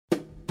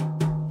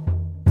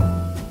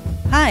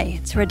Hi,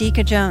 it's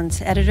Radhika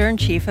Jones,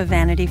 Editor-in-Chief of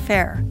Vanity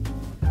Fair.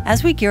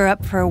 As we gear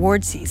up for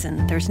award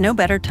season, there's no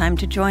better time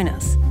to join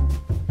us.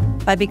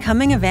 By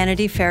becoming a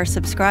Vanity Fair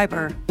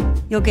subscriber,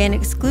 you'll gain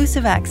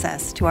exclusive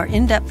access to our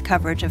in-depth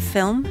coverage of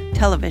film,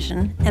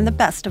 television, and the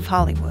best of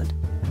Hollywood.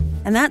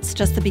 And that's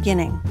just the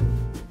beginning.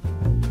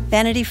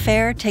 Vanity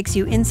Fair takes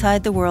you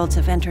inside the worlds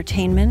of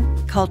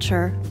entertainment,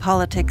 culture,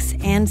 politics,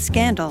 and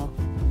scandal,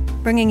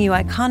 bringing you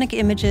iconic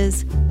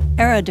images,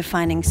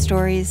 era-defining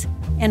stories,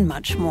 and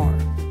much more.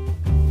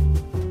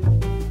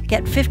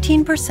 Get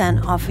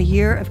 15% off a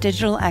year of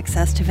digital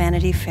access to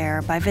Vanity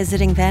Fair by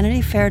visiting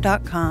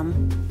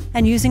vanityfair.com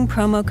and using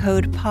promo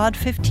code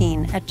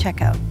POD15 at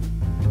checkout.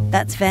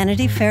 That's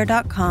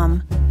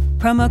vanityfair.com,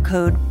 promo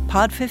code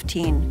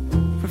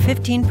POD15 for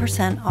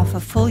 15% off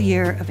a full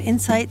year of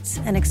insights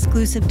and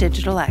exclusive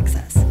digital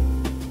access.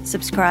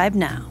 Subscribe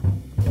now.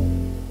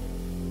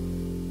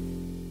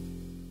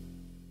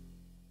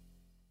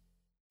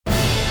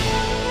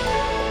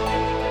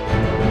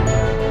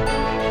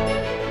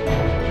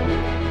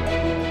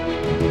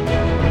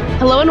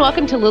 Hello and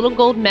welcome to Little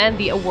Gold Men,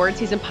 the award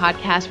season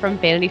podcast from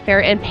Vanity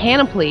Fair and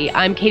Panoply.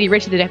 I'm Katie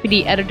Ritchie, the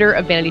deputy editor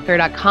of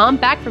VanityFair.com,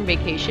 back from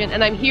vacation,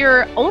 and I'm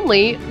here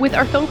only with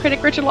our film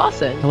critic, Richard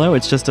Lawson. Hello,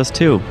 it's just us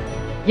two.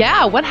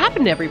 Yeah, what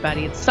happened to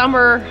everybody? It's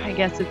summer. I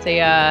guess it's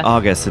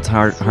August. It's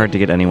hard to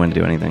get anyone to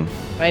do anything.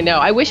 I know.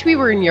 I wish we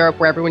were in Europe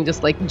where everyone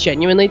just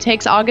genuinely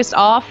takes August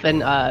off and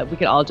we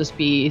could all just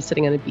be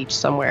sitting on a beach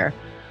somewhere.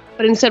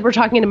 But instead, we're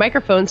talking into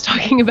microphones,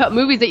 talking about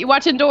movies that you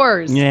watch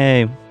indoors.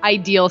 Yay.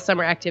 Ideal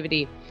summer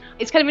activity.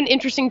 It's kind of an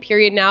interesting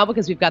period now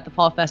because we've got the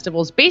fall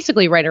festivals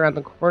basically right around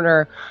the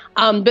corner.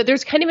 But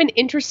there's kind of an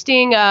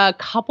interesting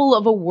couple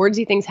of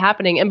awardsy things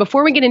happening. And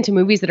before we get into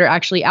movies that are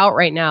actually out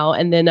right now,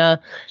 and then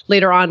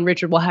later on,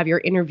 Richard, we'll have your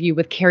interview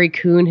with Carrie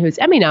Coon, who's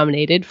Emmy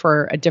nominated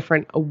for a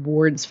different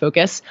awards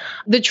focus.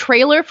 The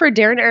trailer for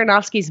Darren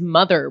Aronofsky's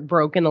Mother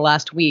broke in the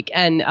last week.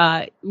 And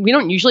we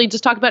don't usually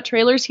just talk about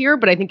trailers here,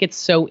 but I think it's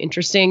so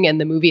interesting. And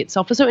the movie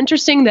itself is so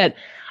interesting that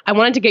I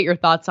wanted to get your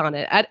thoughts on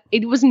it.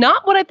 It was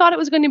not what I thought it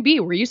was going to be.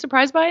 Were you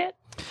surprised by it?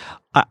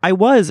 I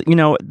was,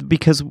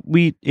 because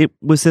it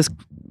was this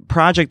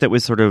project that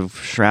was sort of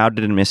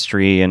shrouded in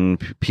mystery, and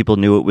people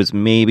knew it was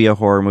maybe a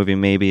horror movie,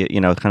 maybe,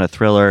 kind of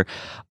thriller,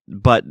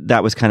 but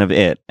that was kind of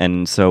it.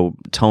 And so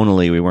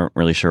tonally, we weren't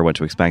really sure what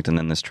to expect. And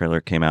then this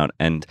trailer came out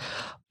and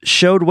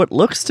showed what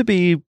looks to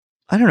be,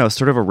 I don't know,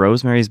 sort of a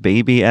Rosemary's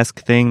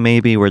Baby-esque thing,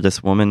 maybe, where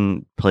this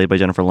woman played by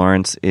Jennifer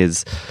Lawrence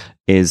is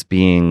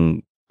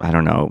being, I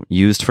don't know,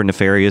 used for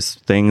nefarious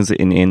things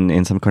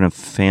in some kind of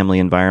family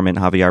environment.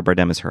 Javier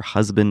Bardem is her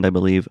husband, I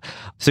believe.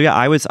 So yeah,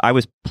 I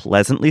was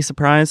pleasantly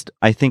surprised.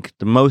 I think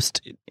the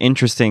most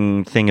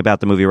interesting thing about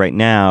the movie right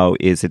now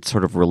is its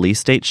sort of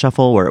release date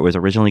shuffle, where it was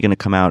originally going to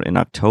come out in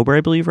October, I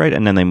believe, right?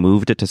 And then they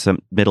moved it to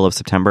some middle of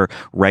September,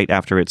 right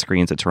after it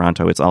screens at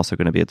Toronto. It's also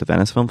going to be at the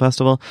Venice Film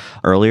Festival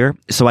earlier.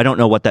 So I don't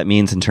know what that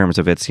means in terms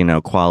of its,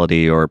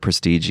 quality or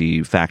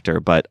prestige factor,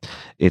 but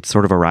it's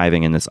sort of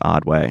arriving in this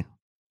odd way.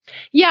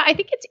 Yeah, I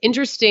think it's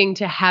interesting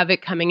to have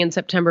it coming in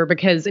September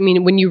because,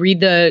 when you read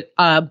the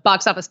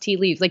box office tea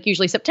leaves,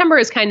 usually September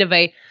is kind of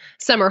a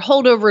summer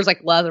holdovers,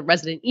 a lot of the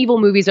Resident Evil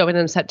movies open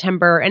in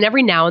September. And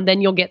every now and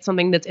then you'll get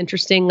something that's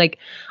interesting,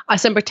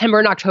 September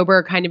and October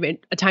are kind of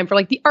a time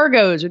for the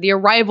Argos or the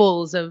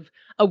arrivals of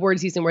award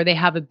season where they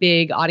have a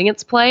big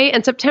audience play.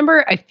 And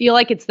September, I feel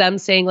like it's them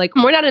saying,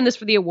 we're not in this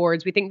for the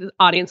awards. We think the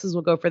audiences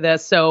will go for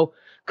this. So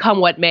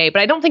come what may.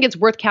 But I don't think it's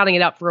worth counting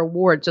it out for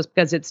awards just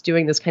because it's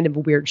doing this kind of a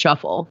weird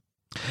shuffle.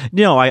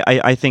 No,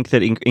 I think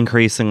that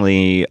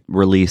increasingly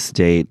release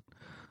date,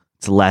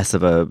 it's less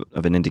of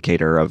an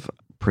indicator of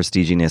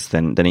prestiginess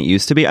than it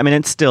used to be.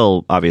 It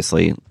still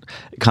obviously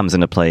comes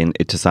into play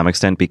to some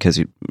extent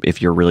because if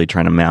you're really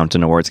trying to mount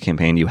an awards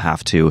campaign, you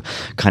have to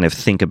kind of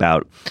think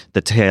about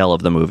the tail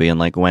of the movie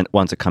and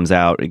once it comes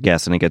out,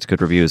 yes, and it gets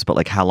good reviews,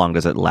 but how long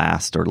does it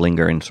last or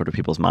linger in sort of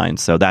people's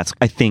minds? So that's,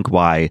 I think,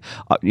 why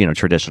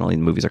traditionally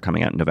movies are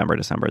coming out in November,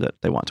 December that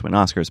they want to win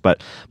Oscars.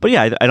 But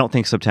yeah, I don't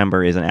think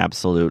September is an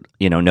absolute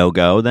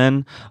no-go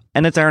then.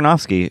 And it's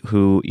Aronofsky,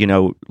 who,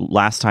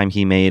 last time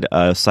he made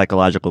a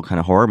psychological kind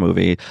of horror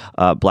movie,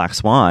 Black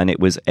Swan, it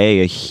was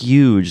a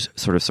huge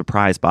sort of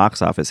surprise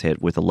box office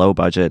hit with a low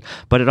budget,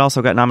 but it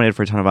also got nominated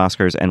for a ton of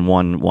Oscars and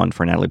won one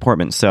for Natalie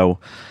Portman. So,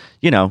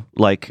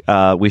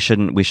 we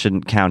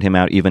shouldn't count him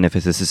out, even if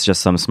this is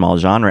just some small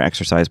genre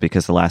exercise,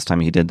 because the last time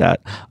he did that,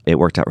 it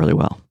worked out really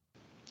well.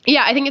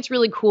 Yeah, I think it's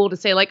really cool to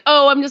say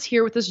I'm just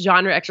here with this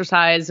genre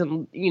exercise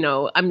and,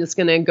 I'm just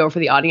going to go for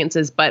the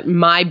audiences. But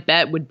my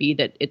bet would be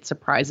that it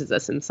surprises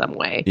us in some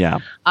way. Yeah.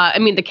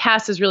 The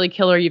cast is really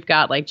killer. You've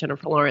got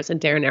Jennifer Lawrence and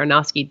Darren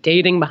Aronofsky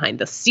dating behind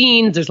the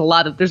scenes. There's a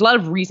lot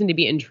of reason to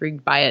be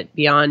intrigued by it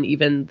beyond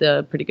even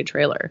the pretty good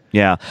trailer.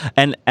 Yeah.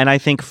 And I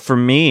think for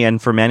me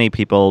and for many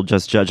people,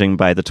 just judging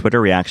by the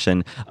Twitter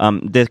reaction,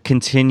 the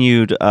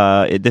continued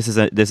this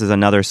is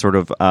another sort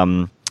of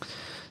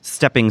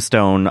stepping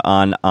stone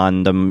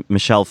on the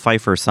Michelle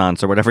Pfeiffer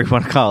sons or whatever you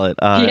want to call it.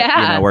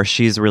 Where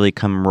she's really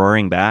come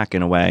roaring back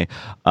in a way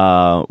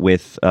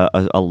with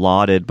a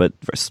lauded but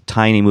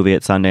tiny movie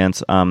at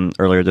Sundance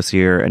earlier this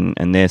year,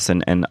 and this,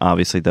 and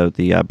obviously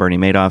the Bernie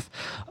Madoff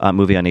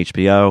movie on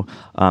HBO,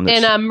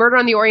 and Murder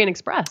on the Orient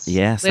Express.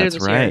 Yes, that's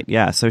right.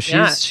 Yeah, so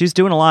she's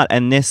doing a lot,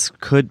 and this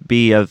could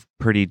be a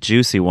pretty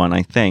juicy one,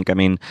 I think. I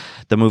mean,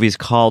 the movie's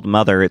called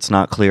Mother. It's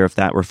not clear if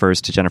that refers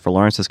to Jennifer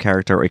Lawrence's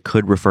character, or it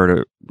could refer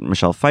to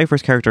Michelle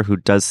Pfeiffer's character, who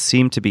does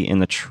seem to be in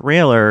the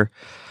trailer.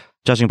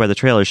 Judging by the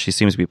trailer, she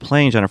seems to be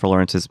playing Jennifer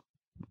Lawrence's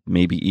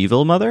maybe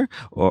evil mother,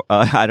 or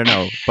I don't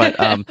know, but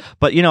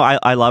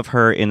I love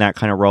her in that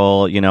kind of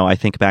role. I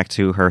think back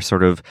to her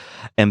sort of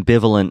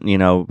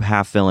ambivalent,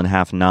 half villain,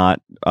 half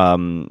not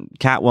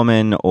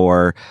Catwoman,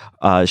 or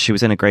she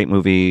was in a great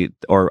movie,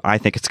 or I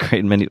think it's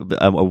great in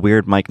a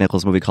weird Mike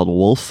Nichols movie called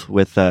Wolf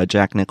with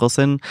Jack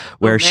Nicholson,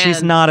 where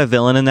she's not a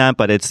villain in that,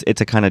 but it's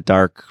a kind of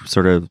dark,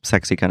 sort of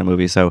sexy kind of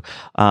movie. So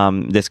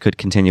this could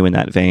continue in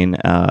that vein,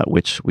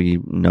 which we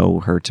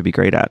know her to be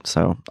great at.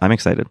 So I'm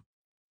excited.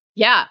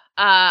 Yeah,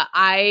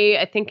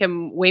 I think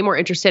I'm way more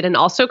interested, and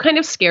also kind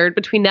of scared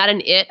between that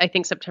and It. I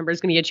think September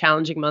is going to be a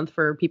challenging month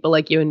for people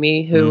like you and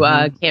me who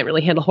can't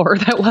really handle horror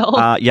that well.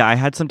 I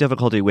had some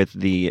difficulty with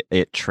the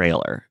It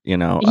trailer.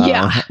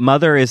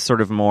 Mother is sort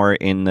of more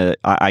in the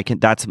I can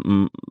that's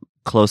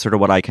closer to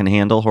what I can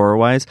handle horror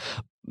wise,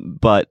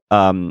 but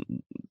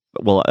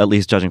well, at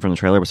least judging from the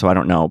trailer, so I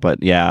don't know,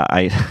 but yeah,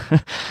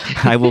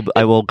 I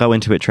will go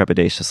into it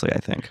trepidatiously, I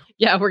think.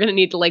 Yeah, we're gonna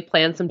need to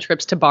plan some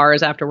trips to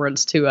bars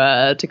afterwards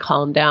to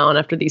calm down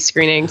after these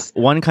screenings.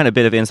 One kind of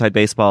bit of inside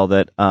baseball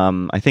that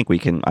I think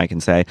I can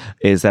say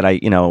is that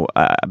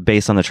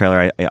based on the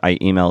trailer, I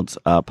emailed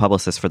a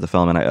publicist for the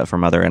film and for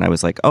Mother, and I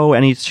was like, oh,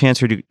 any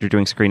chance you're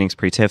doing screenings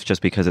pre-TIFF,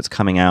 just because it's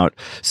coming out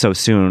so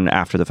soon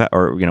after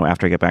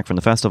after I get back from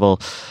the festival,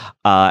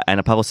 and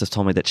a publicist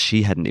told me that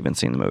she hadn't even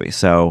seen the movie,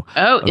 so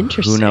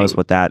interesting. Who knows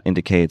what that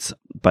indicates?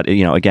 But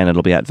again,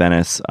 it'll be at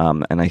Venice,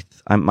 and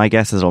my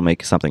guess is it'll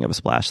make something of a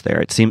splash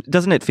there.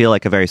 Doesn't it feel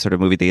like a very sort of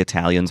movie the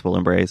Italians will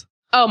embrace?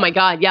 Oh my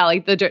God, yeah,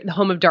 like the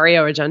home of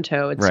Dario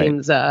Argento.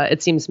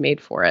 It seems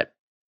made for it.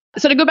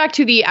 So to go back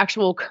to the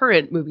actual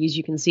current movies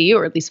you can see,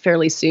 or at least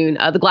fairly soon,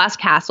 The Glass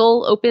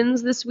Castle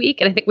opens this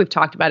week, and I think we've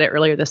talked about it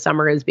earlier this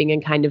summer as being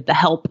in kind of the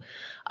Help,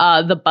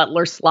 the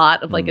Butler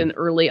slot of an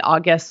early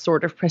August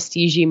sort of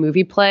prestige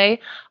movie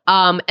play.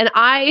 And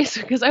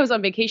because I was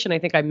on vacation, I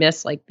think I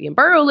missed the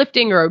embargo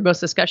lifting or most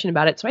discussion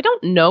about it. So I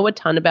don't know a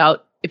ton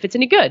about if it's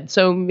any good.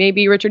 So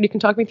maybe, Richard, you can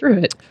talk me through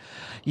it.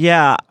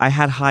 Yeah, I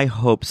had high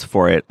hopes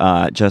for it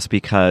just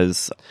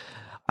because...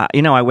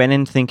 I went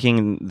in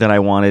thinking that I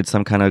wanted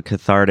some kind of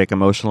cathartic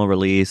emotional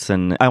release,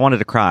 and I wanted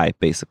to cry,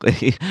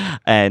 basically.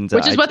 And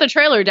which is what the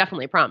trailer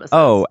definitely promises.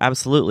 Oh,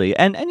 absolutely.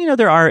 And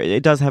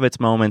it does have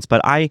its moments,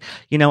 but I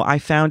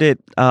found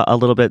it a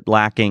little bit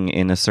lacking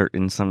in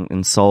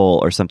in soul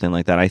or something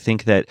like that. I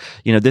think that,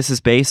 this is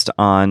based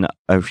on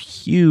a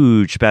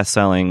huge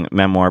best-selling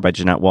memoir by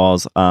Jeanette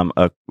Walls,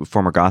 a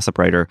former gossip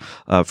writer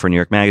for New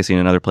York Magazine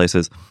and other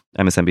places,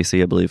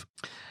 MSNBC, I believe.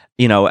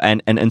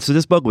 And so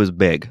this book was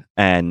big,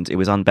 and it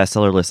was on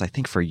bestseller lists, I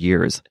think, for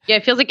years. Yeah,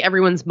 it feels like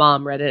everyone's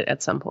mom read it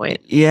at some point.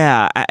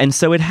 Yeah, and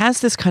so it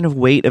has this kind of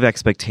weight of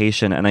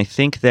expectation, and I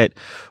think that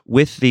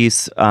with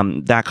these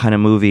that kind of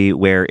movie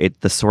where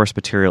the source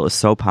material is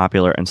so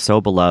popular and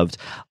so beloved,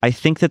 I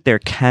think that there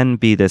can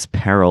be this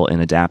peril in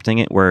adapting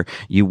it, where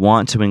you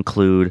want to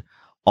include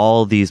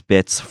all these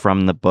bits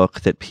from the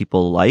book that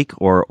people like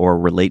or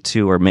relate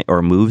to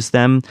or moves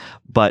them,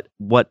 but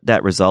what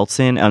that results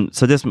in.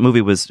 So this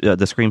movie was the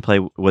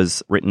screenplay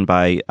was written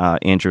by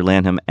Andrew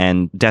Lanham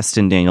and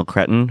Destin Daniel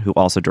Cretton, who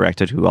also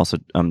directed, who also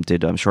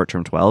did Short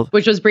Term 12,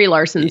 which was Brie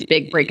Larson's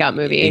big breakout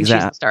movie. And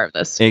she's the star of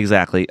this.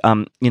 Exactly.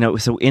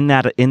 So in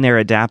their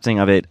adapting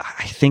of it,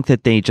 I think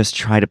that they just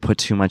try to put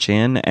too much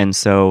in, and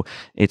so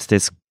it's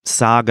this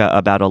saga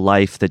about a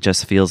life that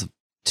just feels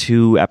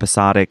too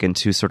episodic and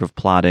too sort of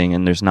plotting,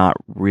 and there's not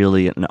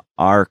really an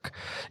arc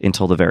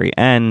until the very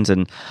end.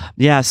 And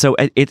yeah, so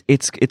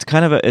it's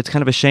kind of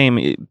a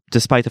shame,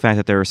 despite the fact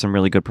that there are some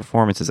really good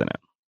performances in it.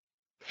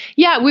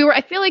 Yeah,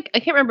 I feel like, I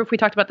can't remember if we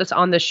talked about this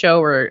on the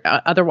show or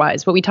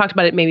otherwise, but we talked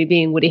about it maybe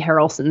being Woody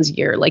Harrelson's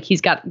year.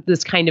 He's got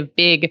this kind of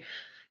big,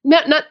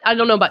 not I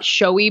don't know about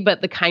showy,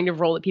 but the kind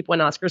of role that people win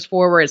Oscars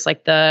for, where it's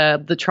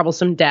the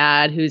troublesome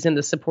dad who's in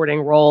the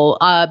supporting role.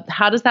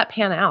 How does that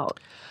pan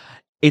out?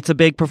 It's a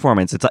big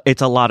performance.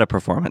 It's a lot of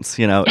performance,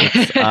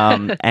 It's,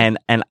 and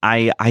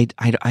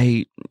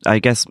I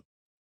guess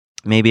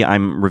maybe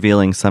I'm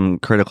revealing some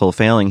critical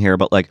failing here,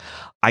 but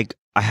I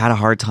had a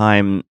hard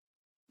time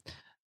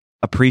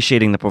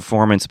appreciating the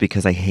performance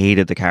because I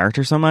hated the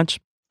character so much.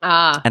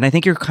 And I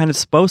think you're kind of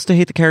supposed to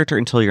hate the character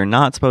until you're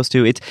not supposed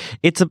to.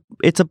 It's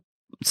a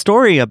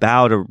story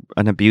about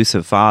an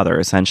abusive father,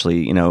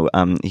 essentially.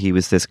 He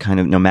was this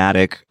kind of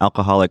nomadic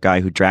alcoholic guy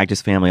who dragged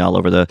his family all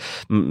over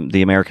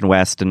the American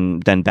West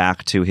and then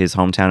back to his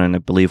hometown in, I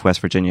believe, West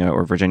Virginia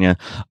or Virginia,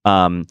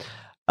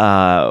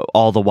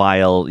 all the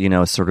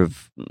while, sort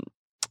of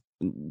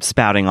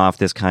spouting off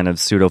this kind of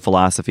pseudo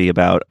philosophy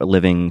about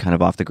living kind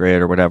of off the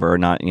grid or whatever, or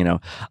not,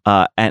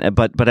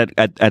 but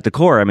at the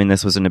core, I mean,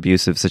 this was an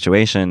abusive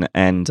situation,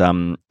 and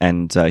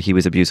he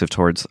was abusive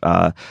towards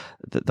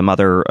the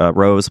mother,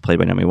 Rose, played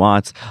by Naomi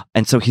Watts,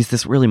 and so he's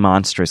this really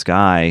monstrous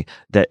guy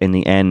that in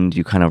the end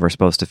you kind of are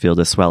supposed to feel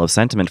this swell of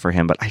sentiment for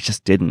him, but I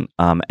just didn't,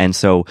 and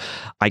so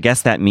I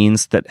guess that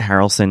means that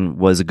Harrelson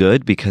was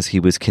good because he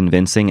was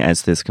convincing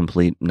as this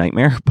complete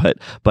nightmare,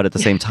 but at the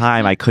same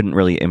time I couldn't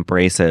really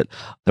embrace it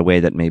the way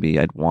that maybe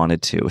I'd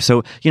wanted to.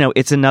 So,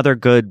 it's another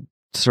good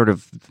sort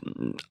of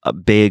a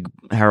big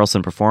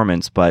Harrelson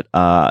performance, but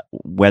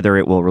whether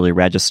it will really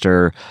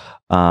register,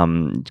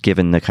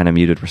 given the kind of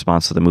muted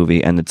response to the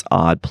movie and its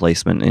odd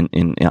placement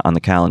in on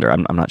the calendar,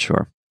 I'm not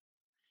sure.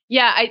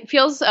 Yeah,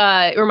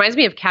 it reminds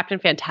me of Captain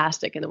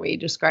Fantastic in the way you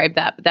described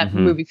that. But that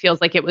movie feels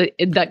like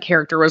that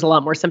character was a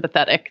lot more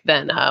sympathetic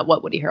than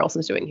what Woody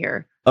Harrelson's doing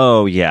here.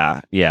 Oh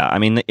yeah. I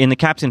mean, in the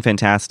Captain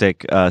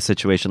Fantastic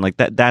situation, like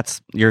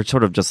that's you're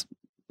sort of just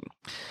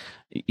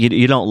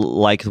you don't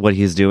like what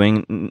he's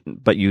doing,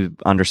 but you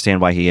understand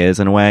why he is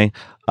in a way.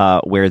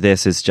 Where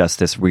this is just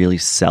this really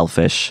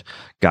selfish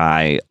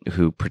guy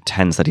who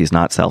pretends that he's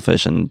not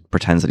selfish and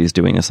pretends that he's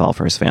doing this all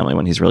for his family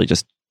when he's really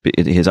just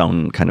his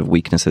own kind of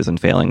weaknesses and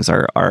failings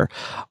are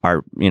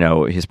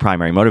his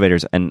primary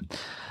motivators,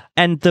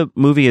 and the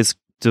movie is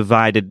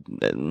divided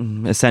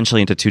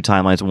essentially into two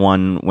timelines,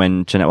 one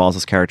when Jeanette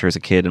Walls' character is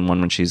a kid and one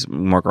when she's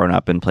more grown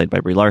up and played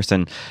by Brie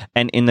Larson.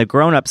 And in the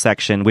grown up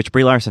section, which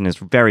Brie Larson is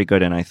very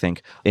good in, I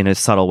think, in a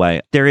subtle way,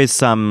 there is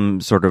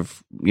some sort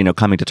of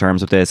coming to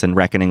terms with this and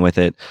reckoning with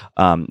it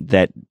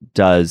that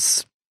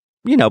does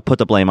put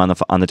the blame on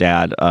the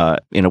dad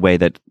in a way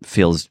that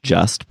feels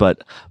just,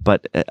 but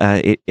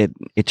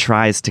it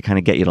tries to kind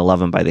of get you to love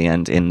him by the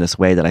end in this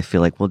way that I feel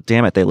like, well,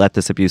 damn it, they let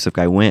this abusive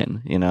guy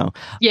win,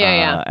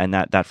 Yeah. And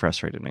that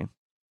frustrated me.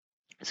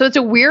 So it's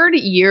a weird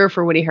year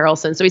for Woody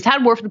Harrelson. So he's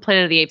had War for the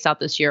Planet of the Apes out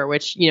this year,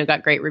 which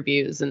got great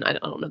reviews, and I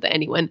don't know that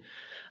anyone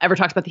ever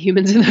talks about the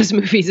humans in those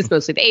movies. It's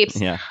mostly the apes.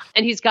 Yeah.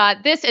 And he's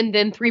got this, and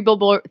then three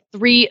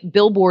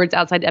billboards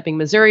outside Ebbing,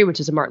 Missouri,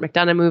 which is a Martin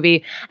McDonagh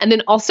movie. And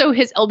then also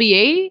his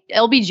LBJ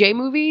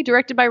movie,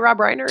 directed by Rob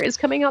Reiner, is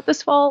coming out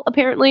this fall,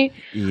 apparently.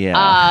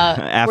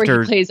 Yeah.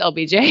 Where he plays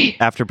LBJ.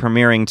 After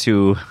premiering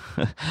to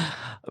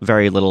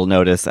very little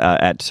notice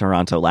at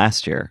Toronto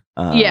last year.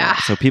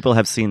 So people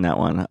have seen that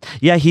one.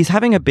 Yeah, he's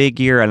having a big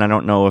year, and I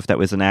don't know if that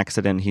was an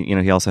accident.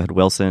 He also had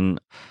Wilson.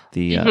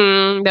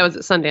 That was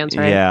at Sundance,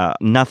 right? Yeah,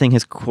 nothing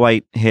has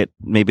quite hit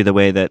maybe the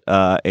way that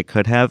it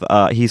could have.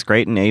 He's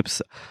great in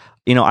Apes.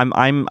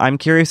 I'm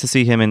curious to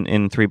see him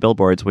in Three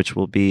Billboards, which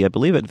will be, I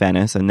believe, at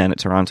Venice and then at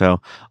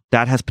Toronto.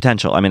 That has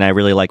potential. I mean, I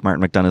really like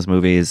Martin McDonagh's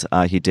movies.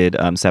 He did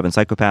Seven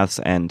Psychopaths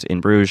and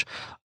In Bruges.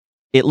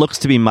 It looks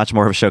to be much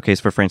more of a showcase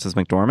for Frances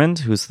McDormand,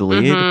 who's the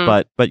lead,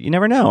 but you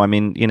never know. I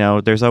mean,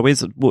 there's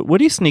always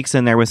Woody sneaks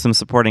in there with some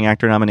supporting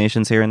actor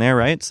nominations here and there,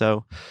 right?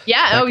 So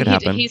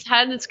he's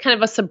had this kind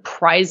of a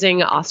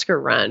surprising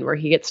Oscar run where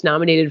he gets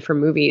nominated for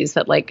movies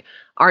that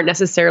aren't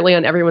necessarily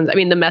on everyone's. I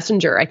mean, The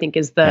Messenger, I think,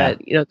 is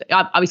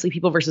obviously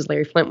People versus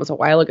Larry Flint was a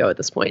while ago at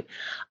this point.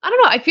 I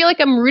don't know. I feel like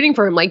I'm rooting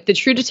for him. Like the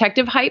True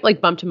Detective hype,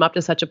 bumped him up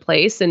to such a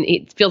place, and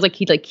it feels like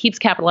he keeps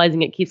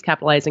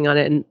capitalizing on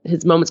it, and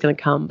his moment's going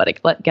to come. But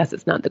I guess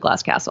it's not The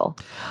Glass Castle.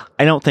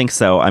 I don't think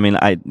so. I mean,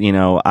 I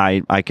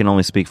can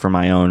only speak for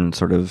my own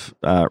sort of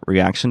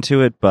reaction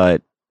to it,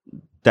 but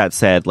that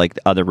said,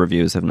 other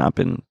reviews have not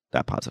been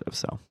that positive.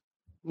 So.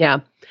 Yeah.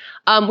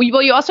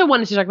 You also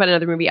wanted to talk about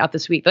another movie out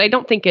this week that I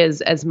don't think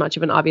is as much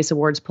of an obvious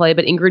awards play,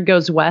 but Ingrid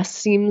Goes West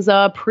seems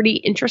pretty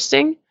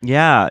interesting.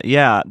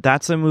 Yeah.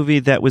 That's a movie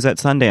that was at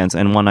Sundance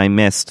and one I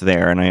missed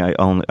there, and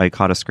I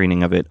caught a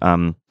screening of it.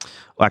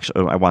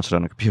 Actually, I watched it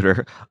on a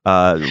computer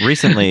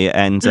recently,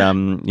 and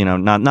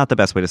not the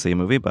best way to see a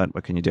movie, but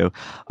what can you do?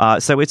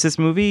 So it's this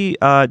movie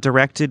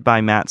directed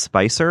by Matt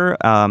Spicer,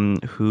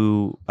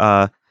 who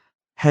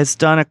has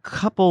done a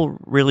couple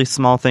really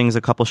small things,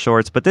 a couple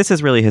shorts, but this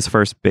is really his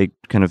first big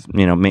kind of,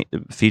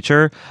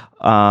 feature.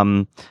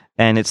 And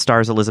it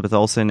stars Elizabeth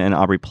Olsen and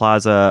Aubrey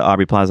Plaza.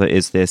 Aubrey Plaza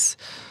is this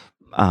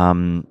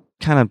kind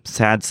of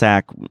sad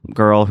sack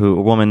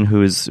woman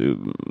whose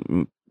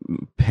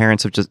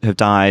parents have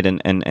died,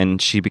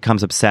 and she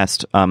becomes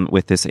obsessed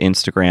with this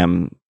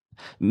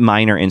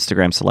minor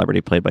Instagram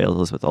celebrity played by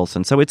Elizabeth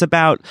Olsen. So it's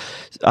about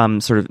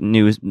sort of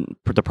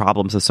the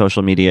problems of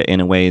social media in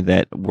a way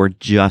that we're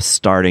just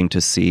starting to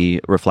see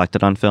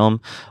reflected on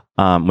film,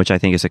 which I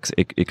think is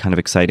kind of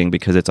exciting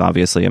because it's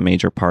obviously a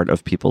major part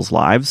of people's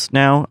lives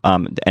now,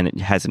 and it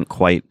hasn't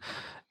quite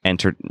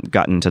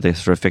gotten into the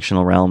sort of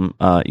fictional realm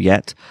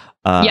yet.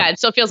 It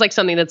still feels like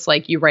something that's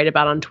you write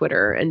about on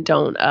Twitter and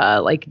don't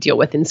deal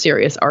with in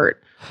serious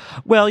art.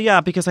 Well,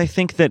 yeah, because I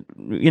think that,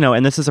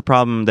 and this is a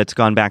problem that's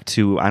gone back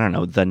to, I don't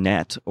know, the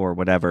net or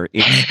whatever.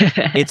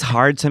 It's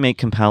hard to make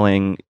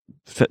compelling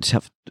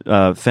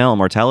film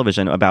or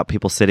television about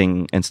people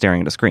sitting and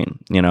staring at a screen,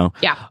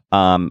 Yeah.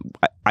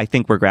 I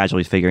think we're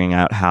gradually figuring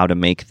out how to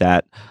make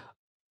that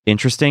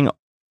interesting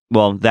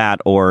well, that,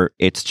 or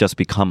it's just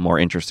become more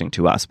interesting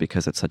to us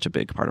because it's such a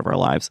big part of our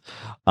lives.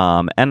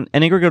 And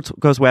Ingrid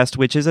Goes West,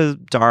 which is a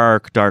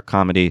dark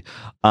comedy,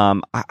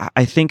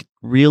 I think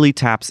really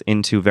taps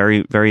into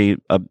very, very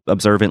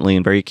observantly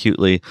and very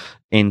acutely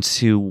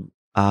into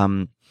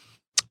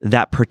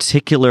that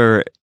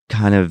particular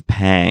kind of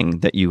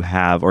pang that you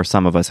have, or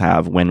some of us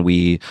have, when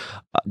we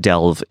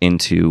delve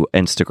into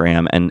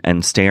Instagram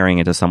and staring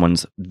into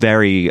someone's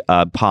very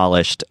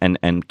polished and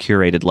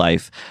curated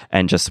life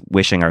and just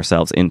wishing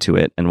ourselves into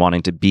it and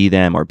wanting to be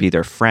them or be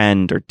their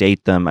friend or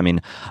date them. I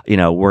mean,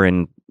 we're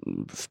in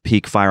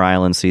peak Fire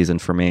Island season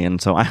for me, and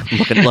so I'm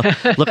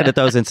looking at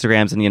those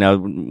Instagrams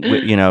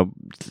and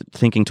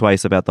thinking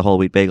twice about the whole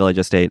wheat bagel I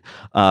just ate.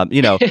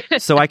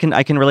 So I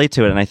can relate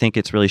to it, and I think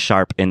it's really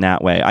sharp in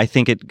that way. I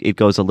think it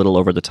goes a little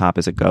over the top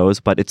as it goes,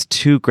 but it's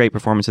two great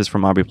performances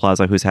from Aubrey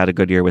Plaza, who's had a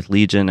good year with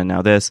Legion and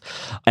now this.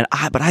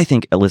 But I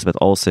think Elizabeth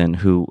Olsen,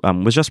 who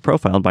was just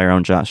profiled by our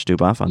own Josh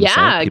Duboff on the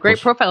site.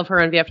 Great profile of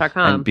her on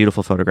VF.com. And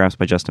beautiful photographs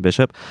by Justin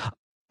Bishop.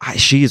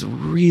 She's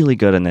really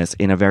good in this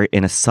in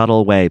a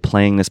subtle way,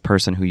 playing this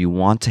person who you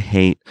want to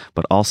hate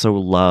but also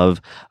love.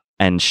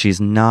 And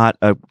she's not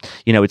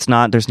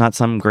there's not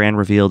some grand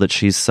reveal that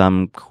she's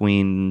some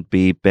queen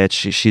bee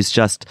bitch.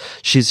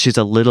 She's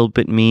a little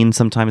bit mean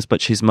sometimes,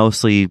 but she's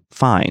mostly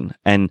fine.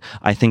 And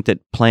I think that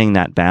playing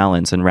that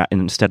balance and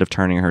instead of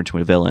turning her into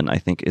a villain, I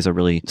think is a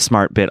really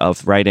smart bit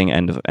of writing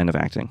and of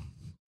acting.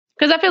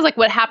 Because that feels like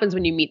what happens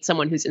when you meet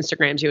someone whose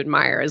Instagrams you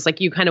admire, is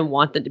like you kind of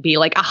want them to be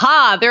like,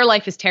 aha, their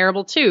life is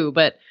terrible too.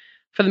 But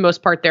for the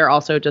most part, they're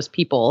also just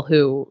people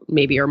who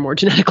maybe are more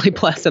genetically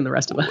blessed than the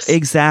rest of us.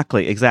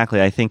 Exactly.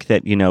 I think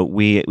that,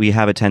 we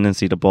have a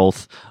tendency to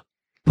both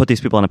put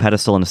these people on a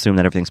pedestal and assume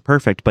that everything's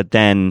perfect, but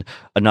then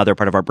another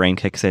part of our brain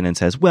kicks in and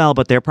says, well,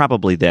 but they're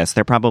probably this,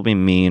 they're probably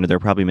mean, or they're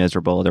probably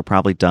miserable, or they're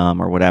probably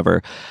dumb, or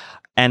whatever.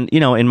 And,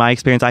 in my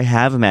experience, I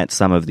have met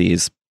some of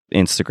these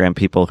Instagram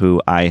people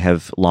who I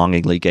have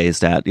longingly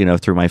gazed at,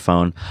 through my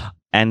phone.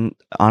 And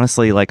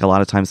honestly, like a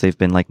lot of times they've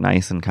been like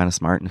nice and kind of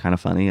smart and kind of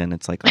funny. And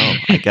it's like, oh,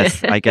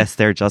 I guess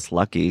they're just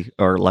lucky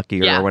or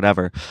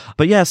whatever.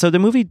 But yeah, so the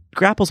movie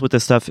grapples with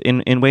this stuff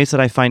in ways that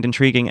I find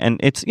intriguing. And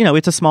it's,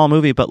 it's a small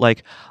movie, but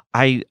like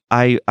I'm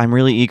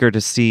really eager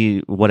to see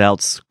what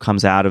else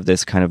comes out of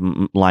this kind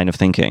of line of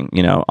thinking,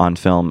 on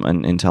film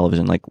and in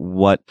television. Like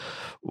what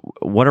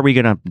are we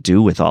going to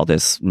do with all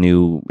this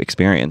new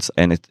experience?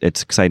 And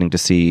it's exciting to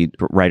see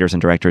writers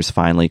and directors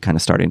finally kind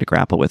of starting to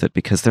grapple with it,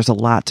 because there's a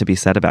lot to be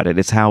said about it.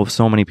 It's how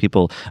so many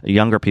people,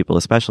 younger people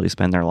especially,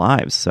 spend their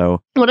lives.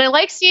 So what I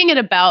like seeing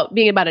it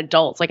being about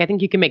adults, like I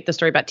think you can make the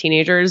story about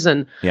teenagers,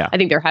 and I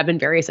think there have been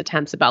various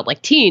attempts about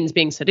like teens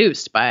being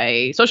seduced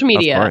by social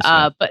media, of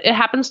course, but it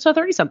happens to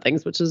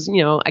 30-somethings, which is,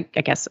 I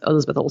guess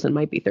Elizabeth Olsen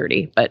might be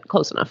 30, but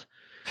close enough.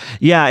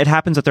 Yeah, it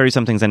happens at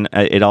 30-somethings, and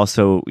it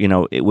also,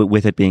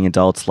 with it being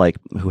adults like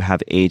who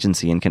have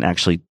agency and can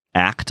actually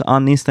act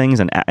on these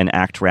things and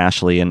act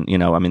rashly. And,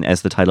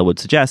 as the title would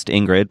suggest,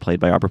 Ingrid, played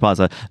by Aubrey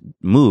Plaza,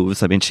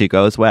 moves. I mean, she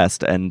goes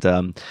west. And,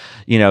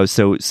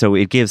 so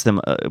it gives them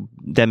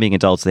being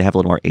adults, they have a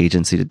little more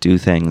agency to do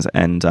things,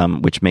 and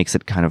which makes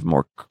it kind of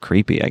more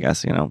creepy, I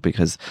guess,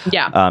 because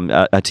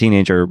a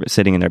teenager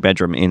sitting in their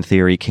bedroom, in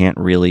theory, can't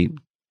really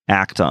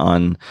act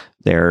on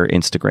their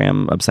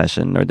Instagram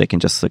obsession, or they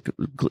can just like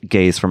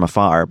gaze from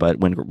afar. But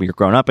when you're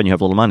grown up and you have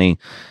a little money,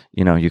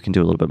 you can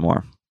do a little bit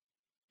more.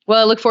 Well,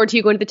 I look forward to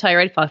you going to the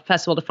Telluride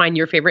Festival to find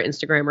your favorite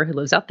Instagrammer who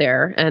lives out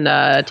there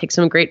and take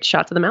some great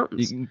shots of the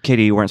mountains.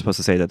 Katie, you weren't supposed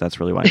to say that. That's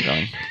really why I'm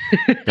going.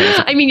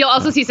 I mean, you'll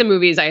also see some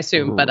movies, I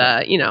assume,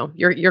 but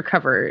your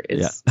cover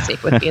is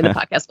safe with me and the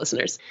podcast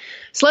listeners.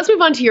 So let's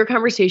move on to your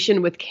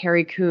conversation with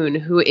Carrie Coon,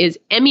 who is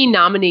Emmy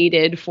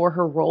nominated for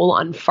her role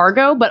on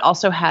Fargo, but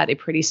also had a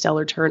pretty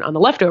stellar turn on The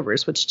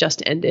Leftovers, which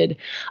just ended.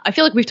 I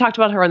feel like we've talked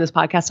about her on this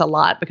podcast a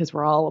lot because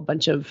we're all a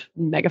bunch of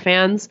mega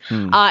fans.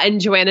 And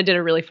Joanna did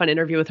a really fun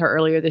interview with her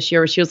earlier this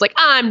year where she was like,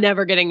 I'm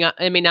never getting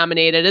Emmy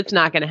nominated. It's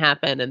not going to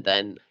happen. And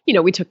then,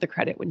 we took the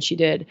credit when she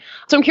did.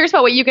 So I'm curious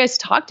about what you guys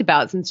talked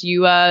about, since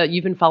you've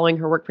been following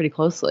her work pretty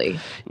closely.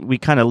 We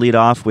kind of lead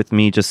off with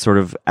me just sort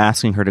of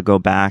asking her to go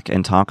back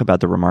and talk about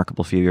the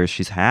remarkable few years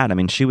she's had. I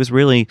mean, she was,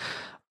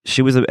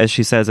 as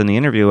she says in the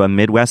interview, a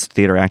Midwest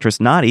theater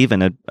actress, not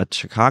even a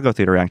Chicago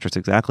theater actress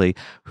exactly,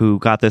 who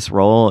got this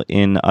role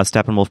in a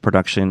Steppenwolf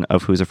production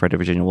of Who's Afraid of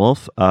Virginia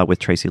Woolf with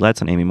Tracy Letts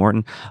and Amy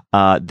Morton,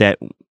 that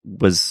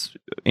was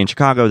in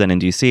Chicago, then in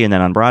DC, and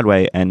then on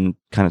Broadway, and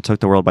kind of took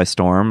the world by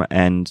storm.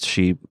 And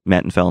she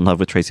met and fell in love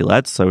with Tracy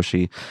Letts, so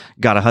she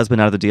got a husband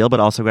out of the deal,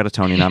 but also got a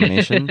Tony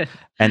nomination.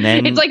 And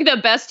then it's like the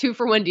best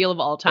 2-for-1 deal of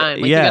all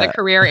time. Like you got a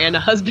career and a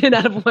husband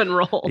out of one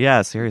role.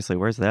 Yeah, seriously,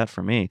 where's that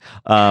for me?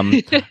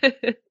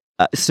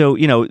 So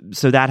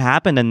that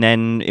happened, and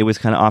then it was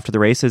kind of off to the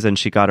races, and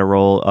she got a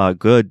role,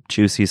 good,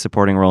 juicy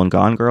supporting role in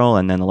Gone Girl,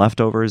 and then The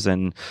Leftovers,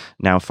 and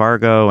now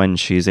Fargo, and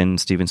she's in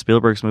Steven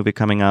Spielberg's movie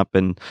coming up,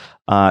 and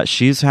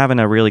she's having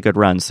a really good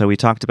run. So we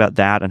talked about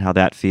that and how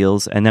that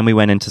feels, and then we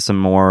went into some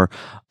more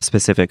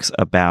specifics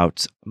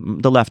about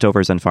The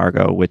Leftovers and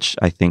Fargo, which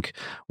I think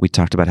we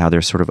talked about how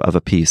they're sort of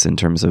a piece in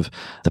terms of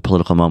the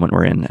political moment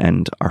we're in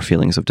and our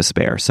feelings of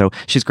despair. So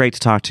she's great to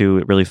talk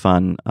to, really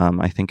fun.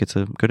 I think it's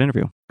a good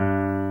interview.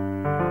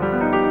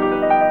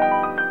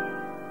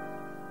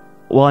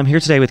 Well, I'm here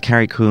today with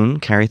Carrie Coon.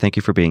 Carrie, thank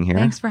you for being here.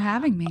 Thanks for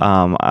having me.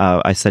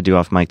 I said to you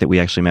off mic that we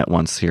actually met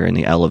once here in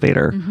the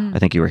elevator. I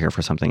think you were here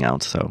for something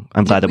else, so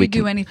I'm glad that we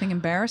do anything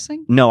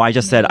embarrassing? No, I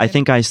just said, I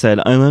think I said,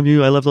 I love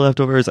you, I love The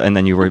Leftovers, and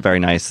then you were very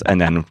nice,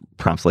 and then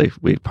promptly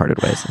we parted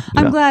ways.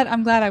 I'm glad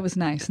I was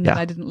nice, and that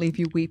I didn't leave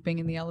you weeping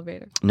in the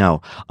elevator.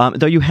 No.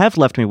 Though you have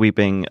left me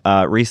weeping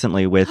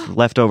recently with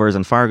Leftovers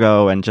and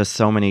Fargo, and just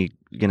so many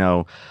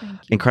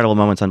incredible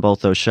moments on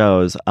both those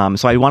shows.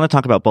 So I want to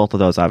talk about both of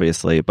those,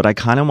 obviously, but I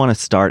kind of want to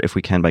start, if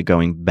we can, by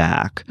going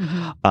back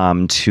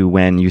to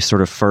when you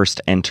sort of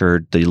first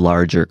entered the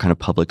larger kind of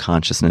public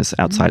consciousness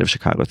outside of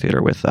Chicago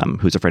theater with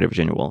Who's Afraid of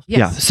Virginia Woolf. Yes.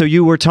 Yeah. So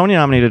you were Tony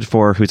nominated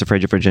for Who's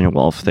Afraid of Virginia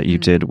Woolf that you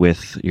did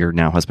with your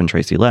now husband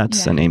Tracy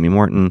Letts and Amy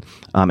Morton.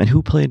 And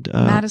who played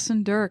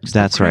Madison Dirks?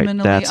 That's right.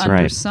 That's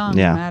right.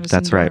 Yeah, Madison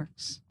that's right.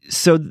 Dirks.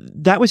 So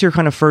that was your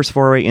kind of first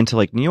foray into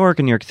like New York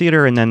and New York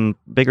theater and then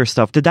bigger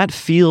stuff. Did that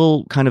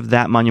feel kind of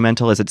that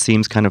monumental as it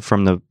seems kind of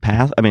from the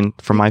past? I mean,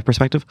 from my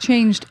perspective?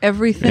 Changed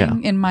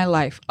everything in my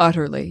life,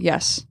 utterly,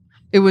 yes.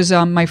 It was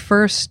my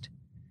first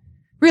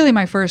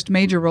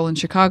major role in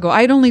Chicago.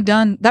 I had only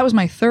done, that was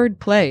my third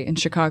play in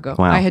Chicago.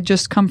 Wow. I had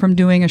just come from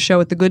doing a show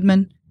at the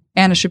Goodman.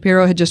 Anna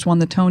Shapiro had just won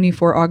the Tony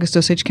for August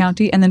Osage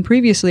County. And then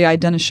previously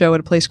I'd done a show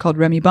at a place called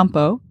Remy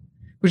Bumpo,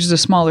 which is a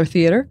smaller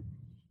theater.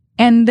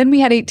 And then we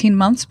had 18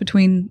 months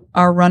between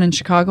our run in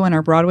Chicago and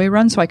our Broadway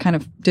run, so I kind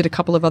of did a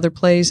couple of other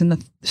plays in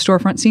the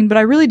storefront scene, but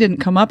I really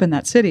didn't come up in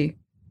that city.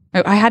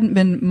 I hadn't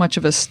been much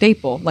of a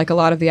staple, like a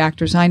lot of the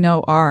actors I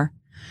know are.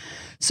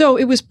 So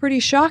it was pretty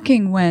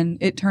shocking when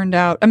it turned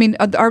out, I mean,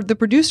 the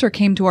producer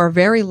came to our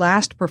very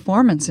last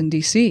performance in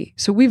D.C.,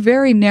 so we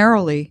very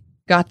narrowly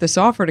got this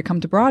offer to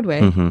come to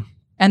Broadway.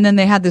 And then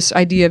they had this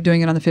idea of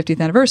doing it on the 50th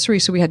anniversary,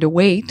 so we had to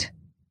wait,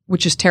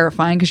 which is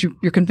terrifying because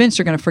you're convinced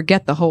you're going to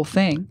forget the whole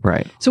thing.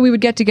 Right. So we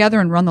would get together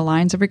and run the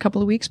lines every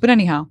couple of weeks. But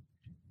anyhow,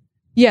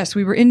 yes,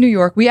 we were in New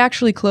York. We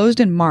actually closed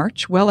in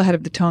March, well ahead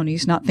of the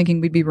Tonys, not thinking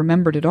we'd be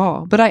remembered at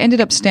all. But I ended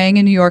up staying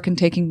in New York and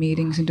taking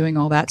meetings and doing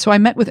all that. So I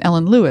met with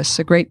Ellen Lewis,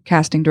 a great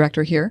casting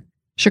director here,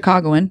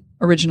 Chicagoan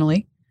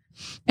originally,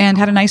 and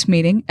had a nice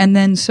meeting. And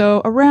then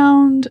so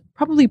around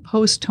probably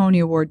post-Tony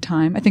Award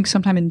time, I think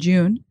sometime in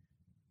June,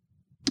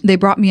 they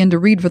brought me in to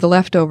read for The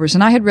Leftovers,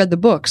 and I had read the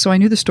book, so I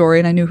knew the story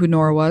and I knew who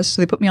Nora was,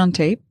 so they put me on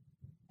tape.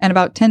 And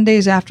about 10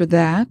 days after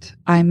that,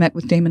 I met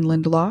with Damon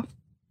Lindelof,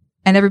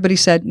 and everybody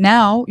said,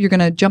 now you're going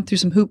to jump through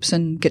some hoops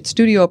and get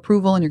studio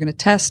approval, and you're going to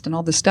test and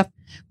all this stuff.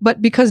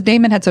 But because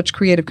Damon had such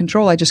creative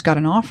control, I just got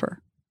an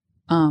offer.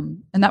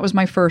 And that was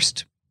my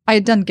first, I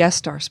had done guest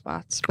star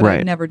spots, but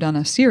I'd never done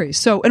a series.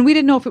 So, and we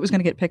didn't know if it was going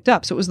to get picked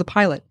up, so it was the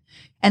pilot.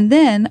 And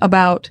then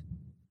about,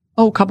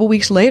 a couple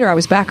weeks later, I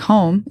was back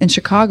home in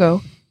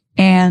Chicago,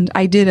 and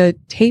I did a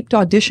taped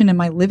audition in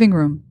my living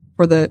room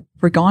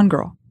for Gone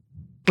Girl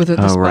with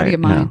this buddy of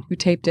mine who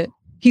taped it.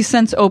 He's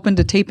since opened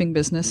a taping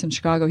business in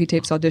Chicago. He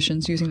tapes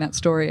auditions using that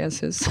story as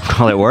his.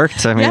 Well, it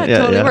worked. I mean, it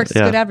totally works. It's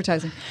good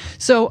advertising.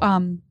 So,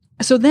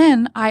 so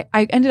then I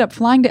ended up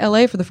flying to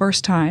LA for the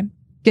first time,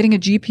 getting a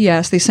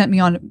GPS. They sent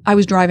me on. I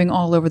was driving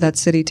all over that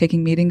city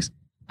taking meetings.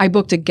 I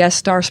booked a guest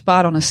star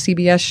spot on a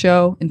CBS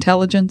show,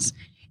 Intelligence.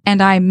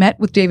 And I met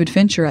with David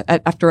Fincher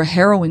after a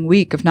harrowing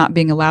week of not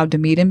being allowed to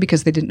meet him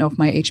because they didn't know if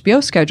my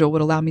HBO schedule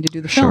would allow me to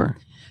do the film.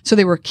 So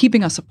they were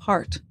keeping us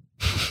apart.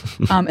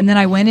 And then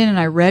I went in and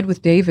I read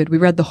with David. We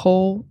read the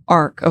whole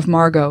arc of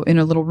Margot in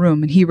a little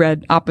room, and he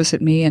read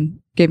opposite me and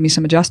gave me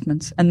some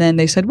adjustments. And then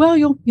they said, well,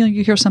 you'll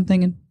hear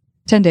something in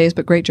 10 days,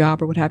 but great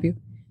job or what have you.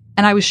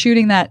 And I was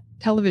shooting that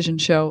television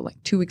show.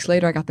 Like 2 weeks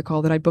later, I got the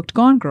call that I booked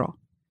Gone Girl.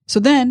 So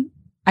then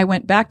I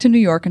went back to New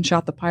York and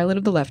shot the pilot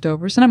of The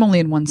Leftovers, and I'm only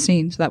in one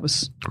scene, so that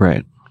was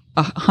a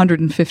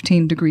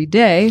 115-degree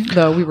day,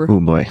 though we were... Oh,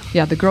 boy.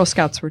 Yeah, the Girl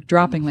Scouts were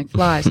dropping like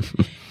flies.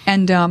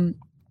 And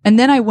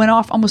then I went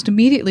off almost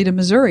immediately to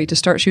Missouri to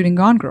start shooting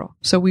Gone Girl.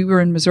 So we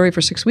were in Missouri for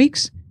 6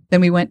 weeks.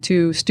 Then we went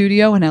to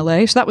studio in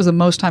L.A., so that was the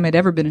most time I'd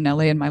ever been in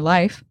L.A. in my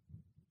life.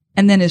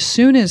 And then as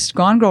soon as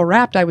Gone Girl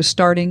wrapped, I was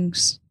starting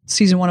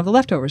season 1 of The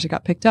Leftovers. It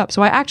got picked up.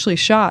 So I actually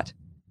shot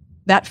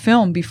that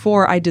film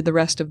before I did the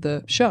rest of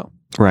the show.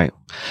 Right.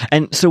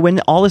 And so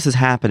when all this is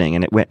happening,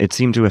 and it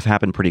seemed to have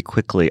happened pretty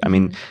quickly, I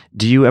mean,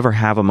 do you ever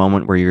have a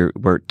moment where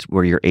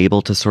you're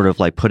able to sort of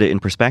like put it in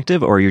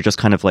perspective, or you're just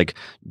kind of like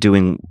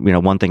doing,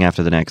 one thing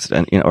after the next?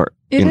 And,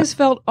 it has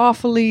felt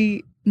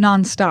awfully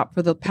nonstop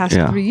for the past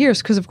 3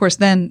 years. Because of course,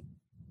 then,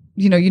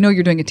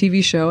 you're doing a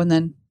TV show, and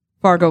then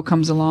Fargo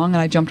comes along,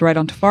 and I jumped right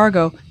onto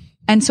Fargo.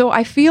 And so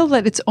I feel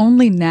that it's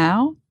only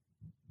now,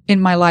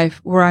 in my life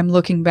where I'm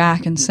looking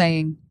back and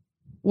saying,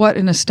 what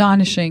an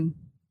astonishing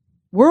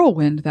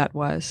whirlwind that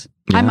was.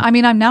 Yeah.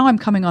 I'm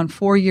coming on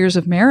 4 years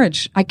of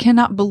marriage. I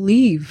cannot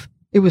believe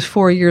it was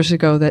 4 years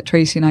ago that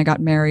Tracy and I got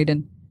married,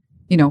 and,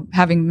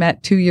 having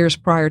met 2 years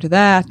prior to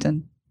that.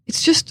 And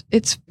it's just,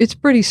 it's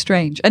pretty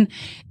strange. And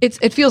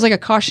it feels like a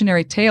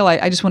cautionary tale.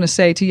 I just want to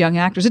say to young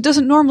actors, it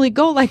doesn't normally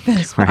go like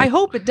this. But Right. I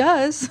hope it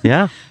does.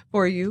 Yeah.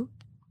 For you.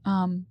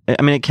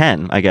 It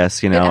can, I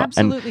guess, It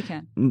absolutely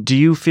can. Do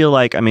you feel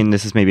like,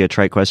 this is maybe a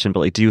trite question,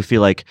 but like, do you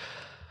feel like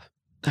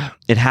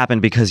it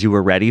happened because you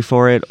were ready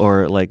for it,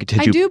 or like,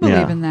 I do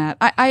believe in that.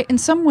 I in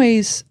some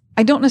ways,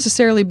 I don't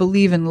necessarily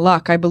believe in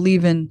luck. I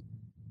believe in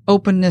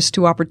openness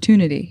to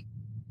opportunity.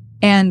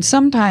 And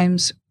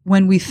sometimes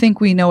when we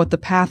think we know what the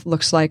path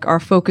looks like, our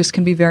focus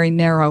can be very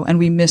narrow and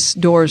we miss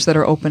doors that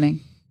are opening.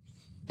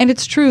 And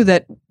it's true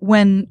that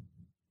when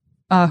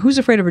Who's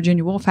Afraid of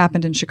Virginia Woolf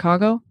happened in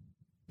Chicago,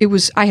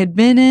 I had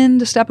been in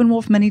to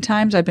Steppenwolf many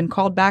times. I'd been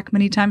called back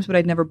many times, but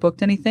I'd never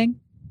booked anything.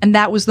 And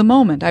that was the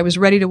moment. I was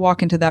ready to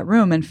walk into that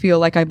room and feel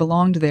like I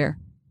belonged there.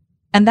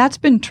 And that's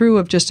been true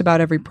of just about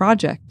every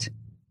project.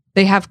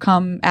 They have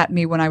come at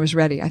me when I was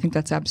ready. I think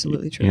that's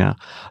absolutely true. Yeah.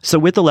 So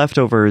with The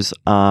Leftovers,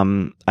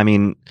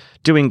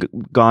 doing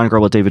Gone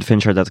Girl with David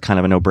Fincher, that's kind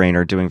of a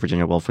no-brainer. Doing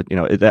Virginia Woolf,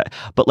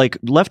 but like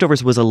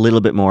Leftovers was a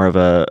little bit more of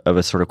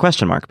a sort of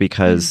question mark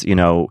because,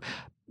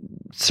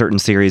 certain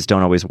series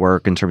don't always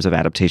work in terms of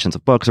adaptations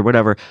of books or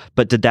whatever.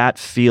 But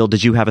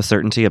did you have a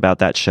certainty about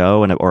that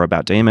show or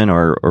about Damon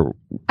or?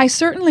 I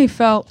certainly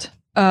felt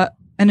an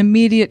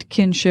immediate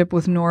kinship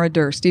with Nora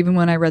Durst, even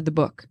when I read the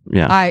book.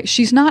 Yeah.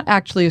 She's not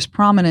actually as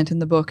prominent in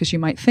the book as you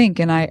might think,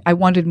 and I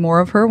wanted more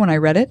of her when I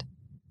read it.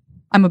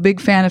 I'm a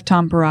big fan of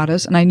Tom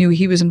Perrotta's, and I knew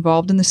he was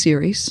involved in the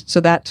series, so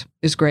that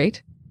is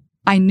great.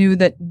 I knew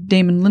that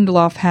Damon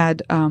Lindelof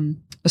had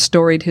a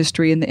storied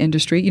history in the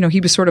industry.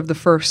 He was sort of the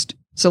first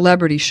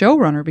celebrity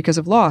showrunner because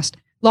of Lost.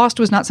 Lost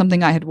was not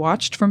something I had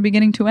watched from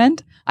beginning to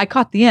end. I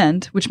caught the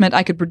end, which meant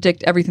I could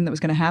predict everything that was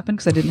going to happen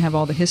because I didn't have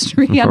all the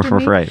history under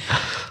me. Right.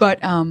 But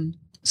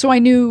so I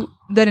knew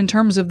that in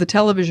terms of the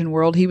television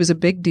world, he was a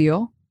big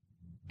deal.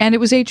 And it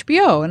was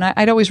HBO, and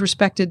I'd always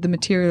respected the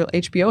material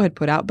HBO had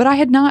put out. But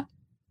I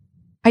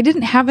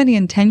didn't have any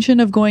intention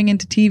of going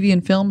into TV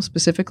and film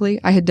specifically.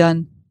 I had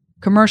done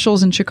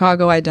commercials in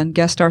Chicago. I had done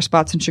guest star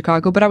spots in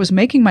Chicago, but I was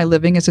making my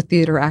living as a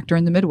theater actor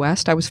in the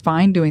Midwest. I was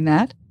fine doing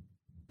that.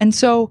 And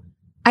so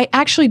I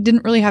actually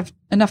didn't really have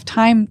enough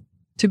time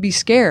to be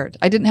scared.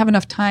 I didn't have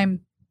enough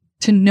time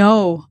to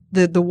know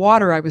the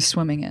water I was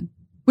swimming in,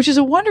 which is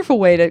a wonderful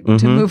way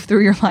to move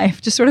through your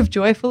life, just sort of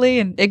joyfully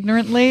and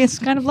ignorantly. It's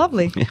kind of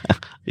lovely.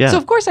 Yeah. So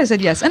of course I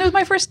said yes. And it was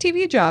my first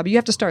TV job. You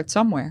have to start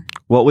somewhere.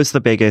 What was the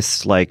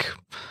biggest, the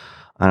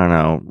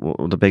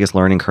biggest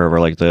learning curve, or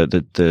like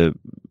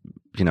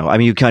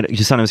you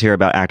sometimes hear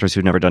about actors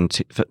who've never done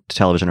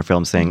television or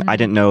film saying, I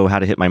didn't know how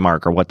to hit my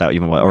mark or what that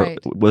even was. Right.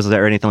 Or was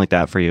there anything like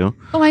that for you?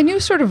 Well, I knew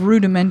sort of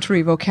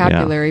rudimentary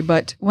vocabulary,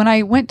 but when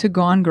I went to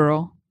Gone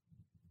Girl,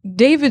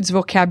 David's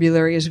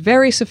vocabulary is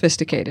very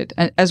sophisticated,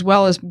 as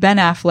well as Ben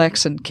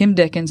Affleck's and Kim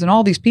Dickens and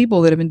all these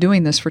people that have been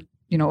doing this for,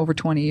 over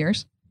 20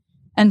 years.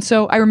 And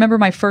so I remember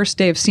my first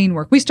day of scene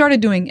work. We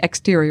started doing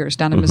exteriors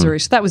down in Missouri,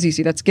 so that was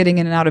easy. That's getting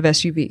in and out of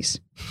SUVs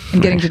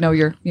and getting to know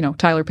your,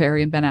 Tyler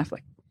Perry and Ben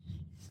Affleck.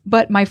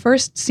 But my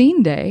first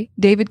scene day,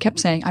 David kept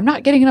saying, I'm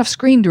not getting enough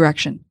screen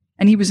direction.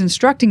 And he was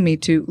instructing me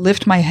to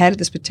lift my head at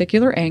this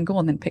particular angle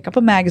and then pick up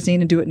a magazine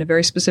and do it in a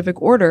very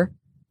specific order.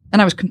 And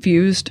I was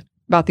confused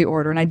about the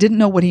order, and I didn't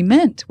know what he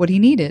meant, what he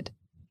needed.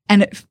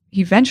 And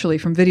eventually,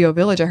 from Video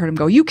Village, I heard him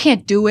go, you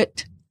can't do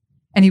it.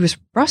 And he was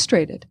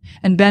frustrated.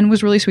 And Ben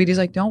was really sweet. He's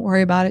like, don't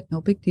worry about it.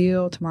 No big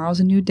deal. Tomorrow's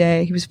a new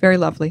day. He was very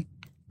lovely.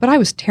 But I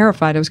was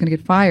terrified I was going to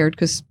get fired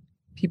because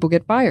people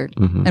get fired.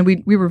 And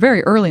we were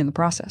very early in the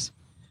process.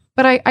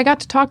 But I got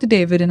to talk to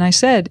David, and I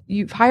said,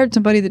 you've hired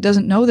somebody that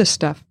doesn't know this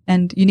stuff,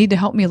 and you need to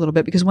help me a little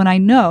bit, because when I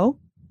know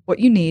what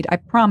you need, I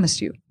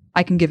promise you,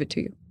 I can give it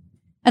to you.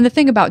 And the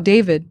thing about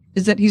David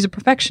is that he's a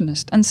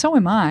perfectionist, and so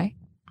am I.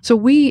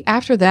 So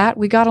after that,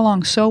 we got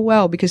along so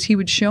well because he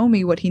would show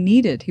me what he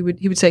needed. He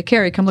would say,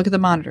 Carrie, come look at the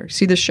monitor.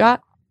 See this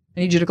shot?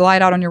 I need you to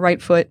glide out on your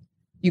right foot.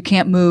 You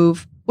can't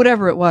move.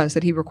 Whatever it was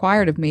that he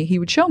required of me, he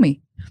would show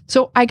me.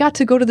 So I got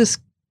to go to this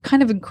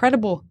kind of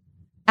incredible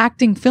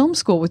acting film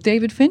school with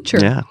David Fincher.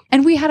 Yeah.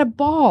 And we had a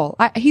ball.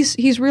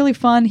 He's really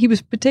fun. He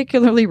was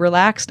particularly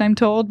relaxed, I'm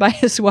told, by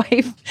his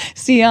wife,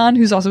 Sion,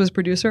 who's also his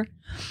producer,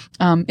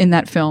 in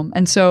that film.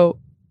 And so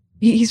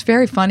he's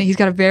very funny. He's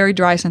got a very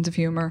dry sense of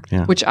humor,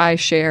 which I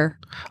share.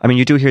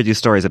 You do hear these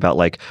stories about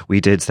we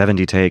did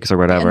 70 takes or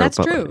whatever. And that's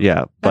true.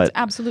 Yeah. That's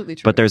absolutely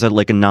true. But there's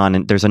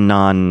a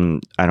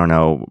non, I don't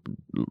know,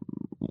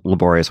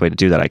 laborious way to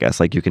do that, I guess.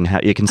 You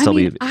can still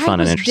be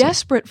fun and interesting. I was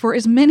desperate for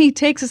as many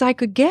takes as I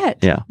could get.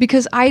 Yeah.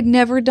 Because I'd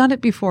never done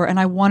it before, and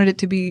I wanted it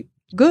to be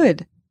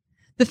good.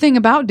 The thing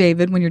about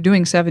David, when you're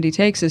doing 70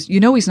 takes, is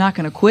he's not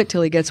going to quit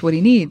till he gets what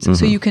he needs.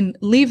 So you can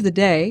leave the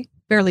day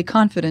fairly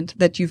confident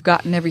that you've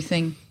gotten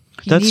everything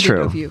he needed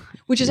of you,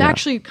 which is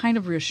actually kind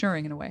of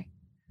reassuring in a way.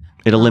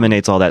 It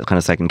eliminates all that kind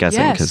of second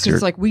guessing. Yes,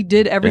 it's like we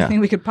did everything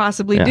we could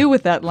possibly do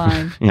with that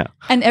line. Yeah.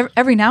 And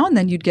every now and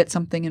then you'd get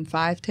something in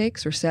 5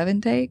 takes or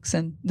 7 takes,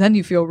 and then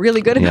you feel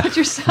really good about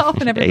yourself,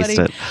 and everybody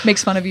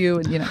makes fun of you,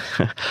 and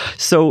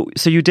So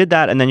you did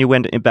that, and then you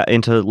went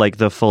into like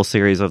the full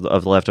series of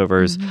The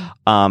Leftovers,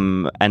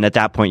 and at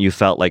that point you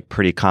felt like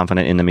pretty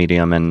confident in the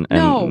medium, and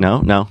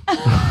no.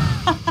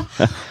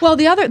 Well,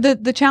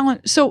 the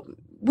challenge. So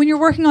when you're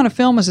working on a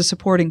film as a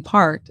supporting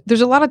part,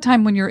 there's a lot of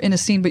time when you're in a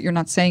scene but you're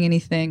not saying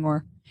anything,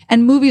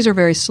 and movies are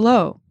very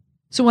slow.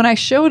 So when I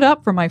showed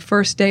up for my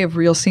first day of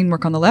real scene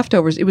work on The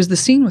Leftovers, it was the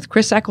scene with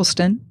Chris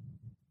Eccleston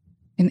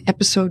in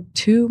episode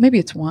 2, maybe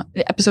it's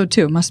episode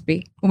 2, must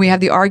be, when we have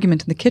the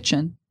argument in the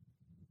kitchen,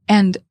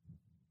 and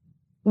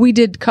we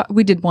did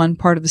one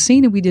part of the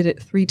scene and we did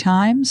it 3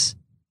 times.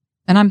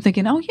 And I'm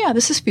thinking, oh, yeah,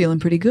 this is feeling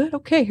pretty good.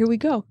 Okay, here we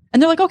go.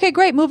 And they're like, okay,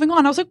 great, moving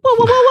on. I was like,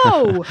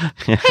 whoa.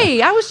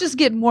 Hey, I was just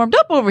getting warmed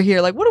up over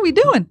here. Like, what are we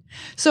doing?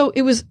 So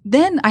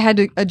then I had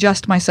to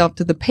adjust myself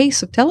to the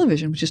pace of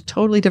television, which is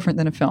totally different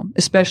than a film,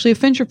 especially a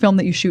Fincher film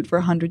that you shoot for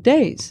 100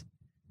 days.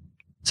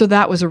 So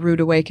that was a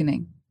rude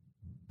awakening.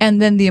 And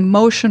then the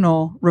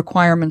emotional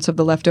requirements of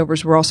The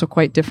Leftovers were also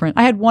quite different.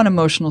 I had one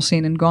emotional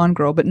scene in Gone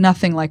Girl, but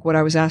nothing like what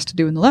I was asked to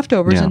do in The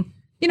Leftovers. Yeah.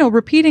 And,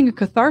 repeating a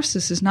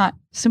catharsis is not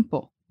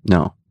simple.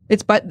 No.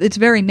 Its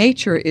very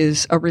nature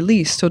is a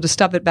release. So to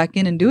stuff it back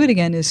in and do it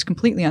again is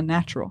completely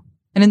unnatural.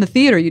 And in the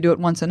theater, you do it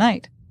once a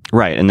night.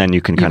 Right. And then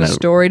you can kind of... a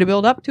story to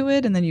build up to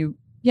it. And then you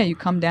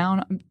come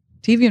down.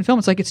 TV and film,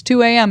 it's like it's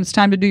 2 a.m. It's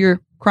time to do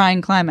your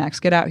crying climax.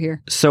 Get out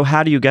here. So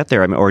how do you get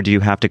there? I mean, or do you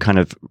have to kind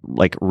of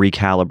like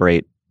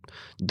recalibrate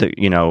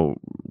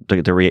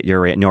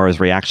Nora's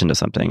reaction to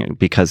something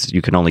because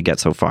you can only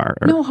get so far?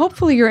 No,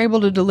 hopefully you're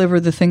able to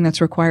deliver the thing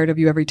that's required of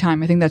you every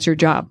time. I think that's your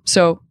job.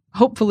 So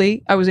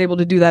hopefully I was able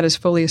to do that as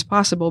fully as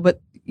possible. But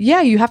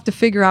yeah, you have to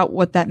figure out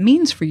what that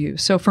means for you.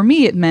 So for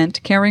me, it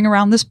meant carrying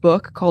around this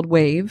book called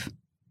Wave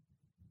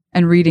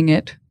and reading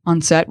it on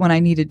set when I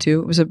needed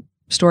to. It was a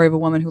story of a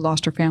woman who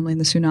lost her family in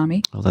the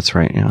tsunami. Oh, that's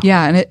right. Yeah.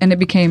 Yeah. And it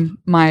became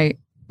my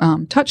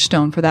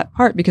touchstone for that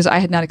part because I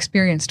had not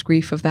experienced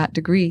grief of that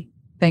degree,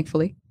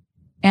 thankfully.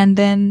 And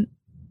then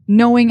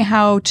knowing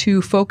how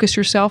to focus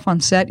yourself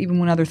on set even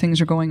when other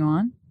things are going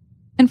on.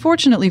 And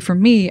fortunately for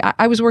me,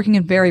 I was working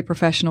in very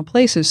professional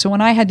places. So when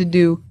I had to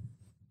do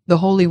the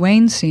Holy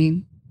Wayne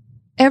scene,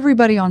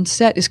 everybody on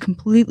set is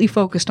completely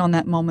focused on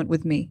that moment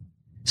with me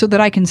so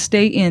that I can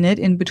stay in it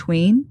in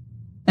between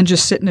and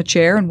just sit in a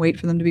chair and wait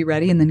for them to be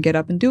ready and then get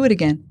up and do it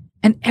again.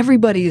 And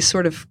everybody is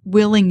sort of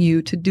willing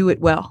you to do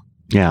it well.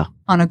 Yeah.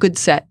 On a good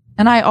set.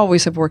 And I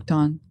always have worked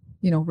on,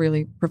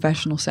 really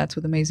professional sets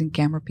with amazing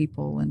camera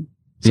people and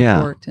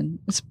support, and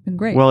it's been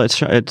great. Well,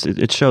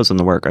 it shows in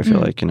the work, I feel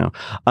like,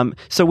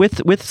 So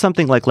with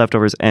something like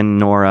Leftovers and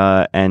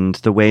Nora and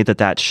the way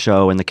that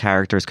show and the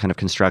characters kind of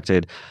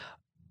constructed,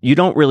 you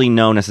don't really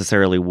know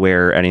necessarily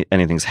where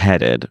anything's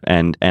headed.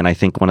 And I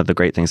think one of the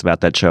great things about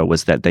that show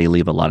was that they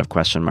leave a lot of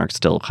question marks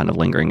still kind of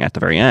lingering at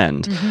the very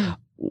end. Mm-hmm.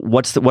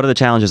 What are the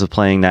challenges of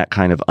playing that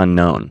kind of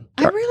unknown?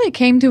 I really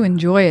came to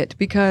enjoy it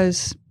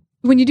because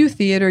when you do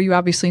theater, you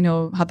obviously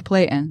know how the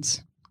play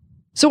ends.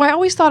 So I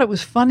always thought it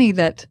was funny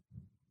that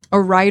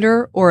a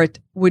writer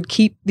would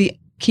keep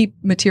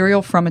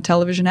material from a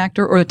television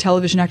actor, or a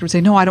television actor would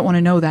say, no, I don't want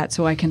to know that,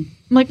 so I can.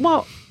 I'm like,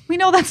 well, we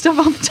know that stuff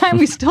all the time.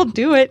 We still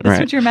do it. That's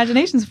what your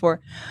imagination's for.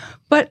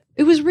 But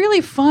it was really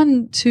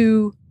fun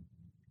to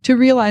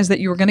realize that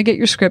you were going to get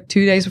your script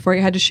 2 days before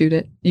you had to shoot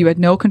it. You had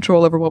no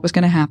control over what was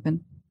going to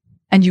happen.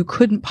 And you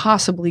couldn't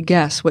possibly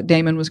guess what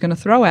Damon was going to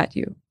throw at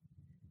you.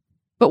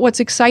 But what's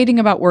exciting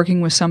about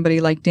working with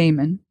somebody like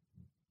Damon,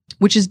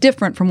 which is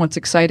different from what's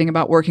exciting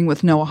about working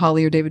with Noah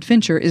Hawley or David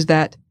Fincher, is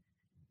that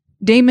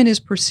Damon is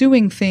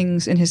pursuing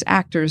things in his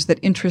actors that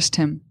interest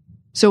him.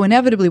 So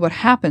inevitably what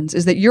happens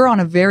is that you're on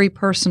a very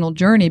personal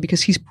journey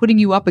because he's putting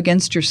you up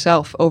against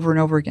yourself over and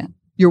over again.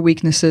 Your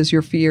weaknesses,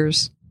 your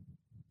fears.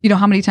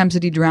 How many times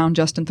did he drown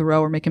Justin Theroux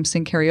or make him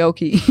sing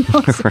karaoke?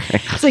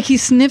 It's like he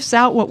sniffs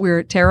out what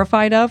we're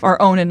terrified of, our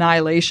own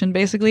annihilation,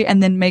 basically,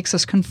 and then makes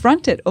us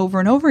confront it over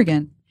and over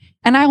again.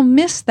 And I'll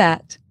miss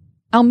that.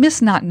 I'll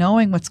miss not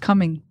knowing what's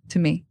coming to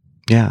me.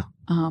 Yeah.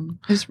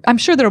 I'm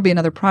sure there'll be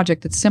another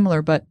project that's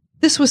similar, but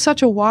this was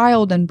such a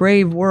wild and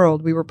brave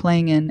world we were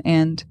playing in,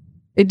 and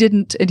it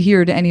didn't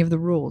adhere to any of the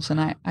rules, and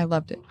I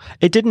loved it.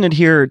 It didn't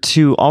adhere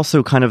to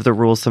also kind of the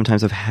rules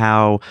sometimes of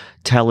how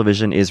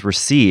television is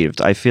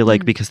received. I feel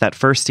like because that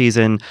first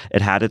season,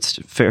 it had its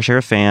fair share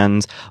of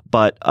fans,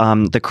 but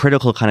the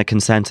critical kind of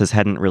consensus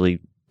hadn't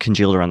really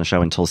congealed around the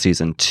show until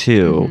season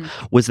 2.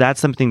 Mm-hmm. Was that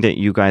something that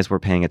you guys were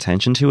paying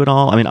attention to at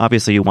all? I mean,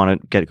 obviously you want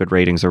to get good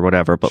ratings or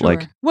whatever, but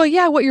well,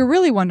 yeah, what you're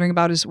really wondering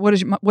about is what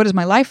does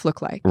my life look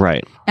like?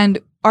 Right. And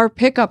our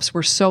pickups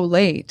were so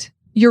late.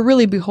 You're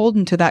really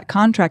beholden to that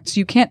contract, so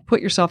you can't put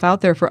yourself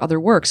out there for other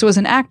work. So as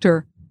an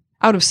actor,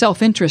 out of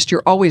self-interest,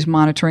 you're always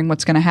monitoring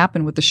what's going to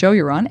happen with the show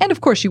you're on. And of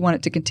course, you want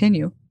it to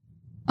continue.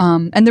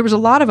 And there was a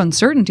lot of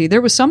uncertainty.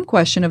 There was some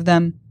question of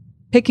them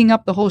picking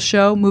up the whole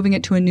show, moving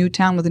it to a new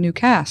town with a new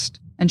cast,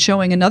 and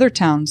showing another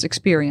town's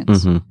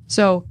experience. Mm-hmm.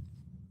 So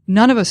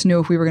none of us knew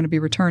if we were going to be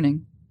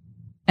returning,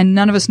 and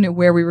none of us knew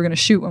where we were going to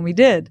shoot when we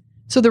did.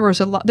 So there were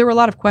a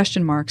lot of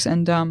question marks.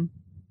 And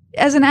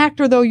as an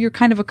actor, though, you're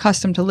kind of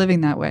accustomed to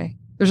living that way.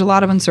 There's a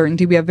lot of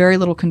uncertainty. We have very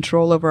little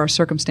control over our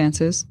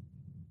circumstances.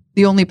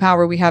 The only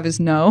power we have is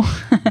no.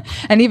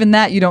 And even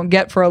that you don't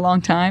get for a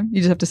long time.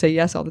 You just have to say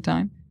yes all the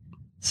time.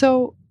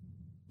 So,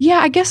 yeah,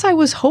 I guess I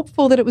was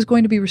hopeful that it was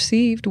going to be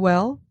received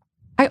well.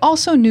 I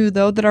also knew,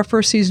 though, that our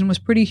first season was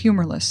pretty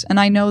humorless. And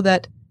I know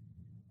that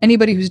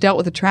anybody who's dealt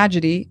with a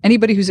tragedy,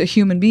 anybody who's a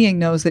human being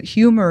knows that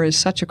humor is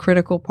such a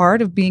critical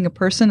part of being a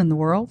person in the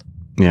world.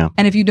 Yeah.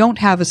 And if you don't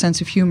have a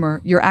sense of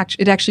humor,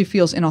 it actually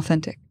feels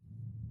inauthentic.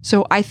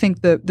 So I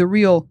think the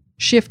real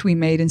shift we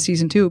made in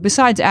season 2,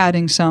 besides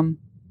adding some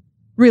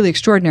really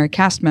extraordinary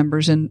cast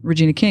members in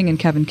Regina King and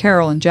Kevin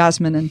Carroll and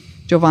Jasmine and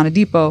Giovanna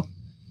Dipo,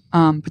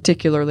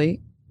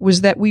 particularly,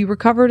 was that we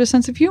recovered a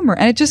sense of humor.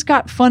 And it just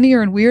got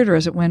funnier and weirder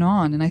as it went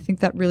on. And I think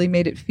that really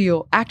made it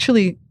feel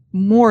actually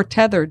more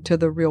tethered to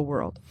the real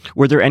world.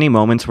 Were there any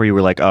moments where you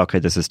were like, oh, okay,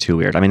 this is too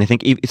weird? I mean, I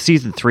think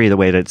season 3, the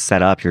way that it's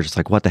set up, you're just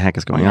like, what the heck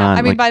is going on?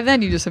 I mean, like, by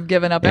then you just have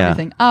given up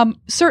everything.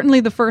 Certainly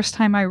the first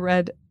time I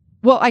read,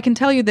 well, I can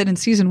tell you that in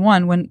season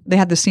 1, when they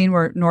had the scene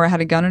where Nora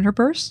had a gun in her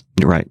purse.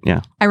 Right, yeah.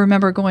 I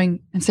remember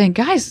going and saying,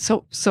 guys,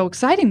 so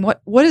exciting.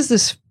 What is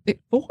this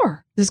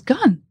for? This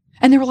gun?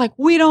 And they were like,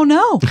 we don't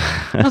know.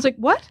 I was like,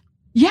 what?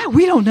 Yeah,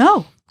 we don't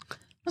know. I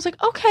was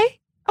like, okay,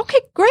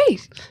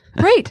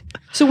 great.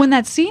 So when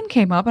that scene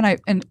came up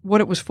and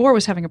what it was for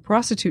was having a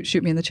prostitute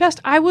shoot me in the chest,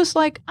 I was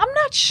like, I'm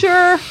not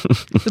sure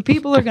the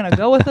people are going to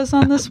go with us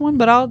on this one,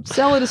 but I'll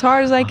sell it as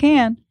hard as I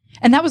can.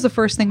 And that was the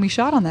first thing we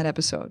shot on that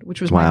episode,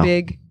 which was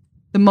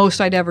the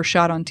most I'd ever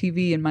shot on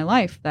TV in my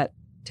life, that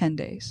 10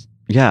 days.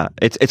 Yeah,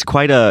 it's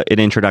quite an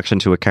introduction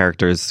to a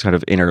character's kind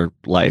of inner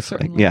life.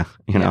 Like, yeah,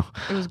 you know.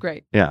 It was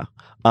great. Yeah.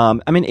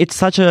 I mean, it's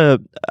such a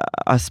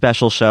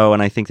special show,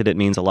 and I think that it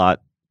means a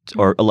lot,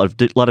 or a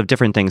lot of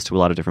different things to a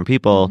lot of different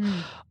people.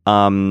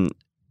 Mm-hmm.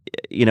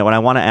 You know, and I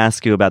want to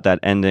ask you about that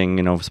ending.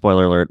 You know,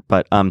 spoiler alert.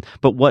 But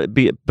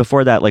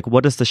before that, like,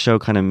 what does the show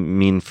kind of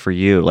mean for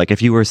you? Like,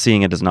 if you were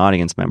seeing it as an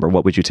audience member,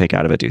 what would you take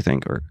out of it? Do you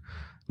think, or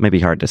maybe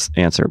hard to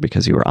answer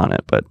because you were on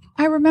it? But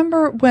I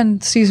remember when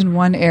season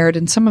 1 aired,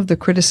 and some of the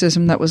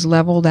criticism that was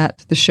leveled at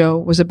the show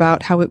was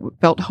about how it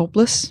felt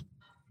hopeless.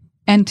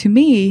 And to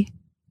me,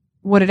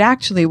 what it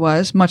actually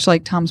was, much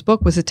like Tom's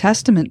book, was a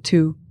testament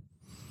to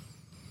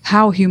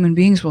how human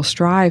beings will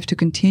strive to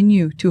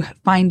continue to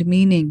find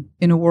meaning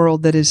in a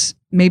world that is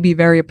maybe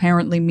very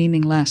apparently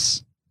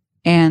meaningless.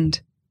 And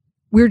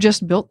we're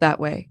just built that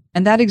way.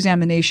 And that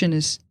examination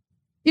is,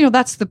 you know,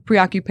 that's the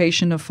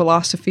preoccupation of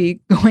philosophy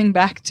going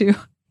back to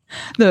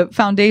the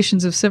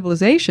foundations of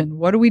civilization.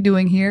 What are we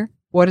doing here?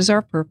 What is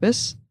our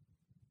purpose?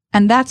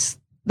 And that's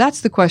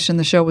the question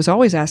the show was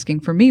always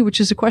asking for me, which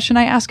is a question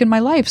I ask in my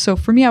life. So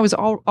for me, I was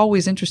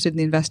always interested in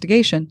the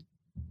investigation.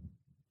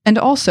 And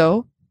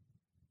also,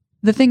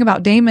 the thing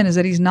about Damon is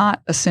that he's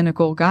not a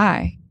cynical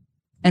guy.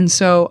 And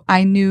so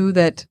I knew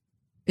that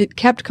it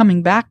kept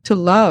coming back to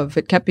love.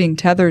 It kept being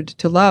tethered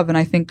to love. And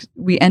I think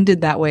we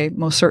ended that way,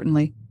 most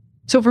certainly.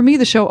 So for me,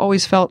 the show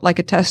always felt like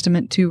a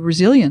testament to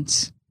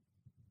resilience,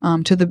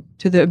 to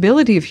the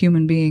ability of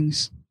human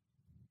beings.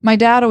 My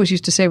dad always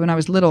used to say when I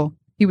was little,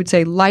 he would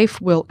say, life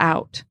will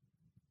out.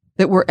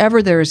 That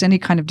wherever there is any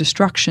kind of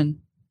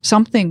destruction,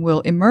 something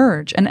will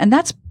emerge. And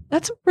that's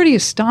a pretty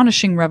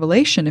astonishing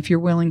revelation if you're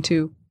willing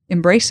to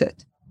embrace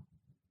it.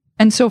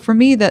 And so for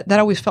me, that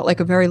always felt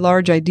like a very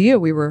large idea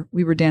we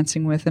were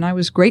dancing with. And I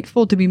was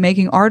grateful to be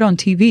making art on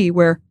TV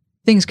where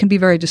things can be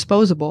very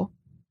disposable,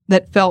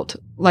 that felt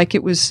like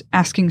it was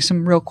asking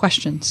some real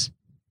questions.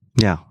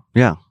 Yeah.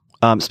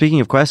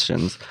 Speaking of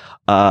questions,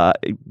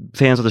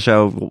 fans of the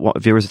show,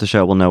 viewers of the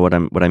show will know what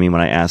I mean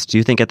when I ask. Do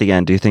you think at the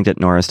end, that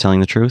Nora's telling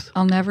the truth?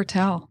 I'll never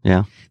tell.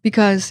 Yeah.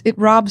 Because it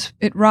robs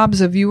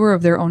a viewer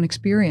of their own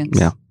experience.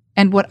 Yeah.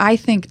 And what I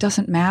think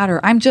doesn't matter.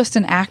 I'm just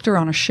an actor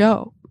on a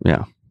show.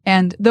 Yeah.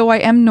 And though I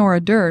am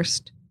Nora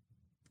Durst,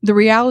 the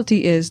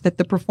reality is that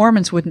the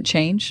performance wouldn't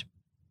change.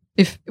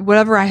 If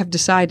whatever I have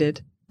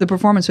decided, the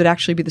performance would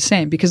actually be the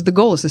same because the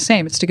goal is the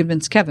same. It's to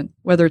convince Kevin,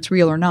 whether it's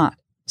real or not.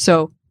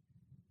 So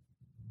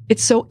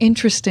it's so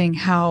interesting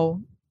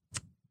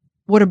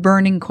what a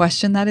burning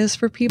question that is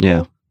for people.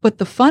 Yeah. But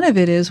the fun of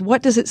it is,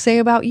 what does it say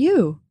about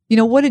you? You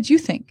know, what did you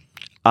think?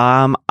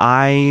 I'm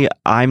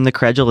the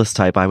credulous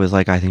type. I was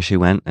like, I think she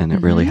went and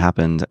it really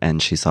happened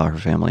and she saw her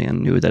family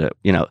and knew that it,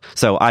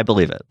 so I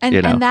believe it.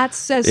 And that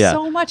says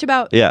so much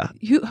about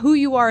who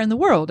you are in the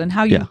world and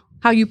how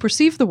you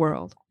perceive the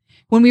world.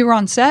 When we were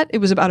on set, it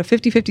was about a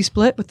 50-50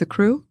 split with the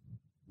crew.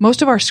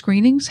 Most of our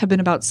screenings have been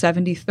about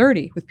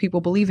 70-30 with people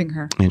believing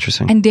her.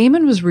 Interesting. And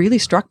Damon was really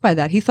struck by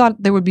that. He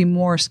thought there would be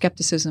more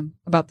skepticism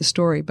about the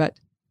story, but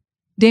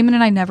Damon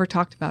and I never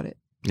talked about it.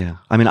 Yeah.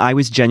 I mean, I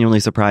was genuinely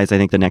surprised. I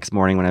think the next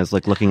morning when I was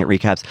like looking at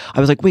recaps, I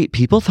was like, wait,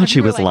 people thought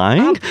she was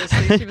lying?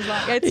 Obviously, she was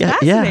lying. It's yeah,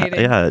 fascinating.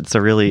 Yeah.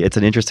 It's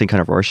an interesting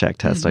kind of Rorschach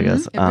test, I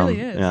guess. It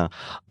really is.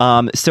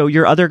 Yeah. So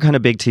your other kind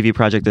of big TV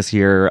project this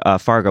year,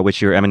 Fargo,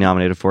 which you're Emmy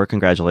nominated for.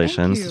 Congratulations.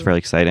 Thank you. It's really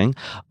exciting.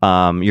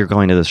 You're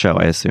going to the show,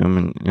 I assume.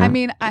 And, I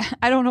mean,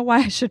 I don't know why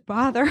I should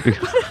bother.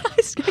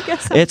 But I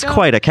guess it's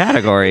quite a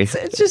category.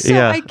 It's just so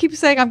I keep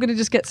saying I'm going to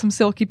just get some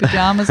silky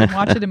pajamas and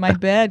watch it in my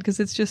bed because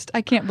it's just,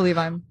 I can't believe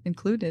I'm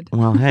included.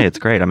 Well, hey, it's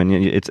great. I mean,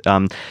 it's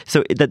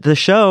so the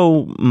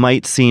show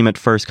might seem at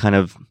first kind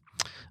of,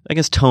 I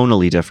guess,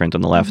 tonally different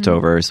than The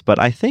Leftovers, but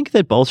I think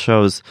that both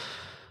shows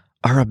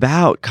are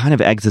about kind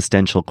of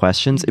existential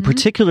questions,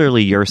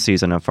 particularly your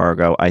season of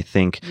Fargo. I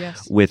think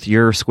with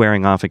your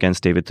squaring off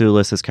against David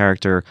Thewlis's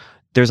character,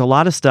 there's a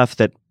lot of stuff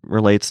that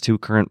relates to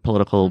current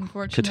political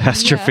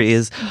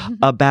catastrophes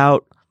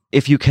about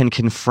if you can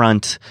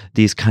confront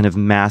these kind of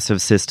massive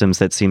systems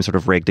that seem sort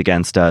of rigged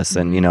against us,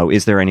 and, you know,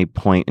 is there any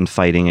point in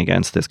fighting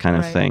against this kind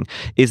of thing?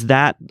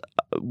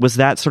 Was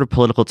that sort of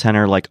political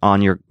tenor like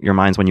on your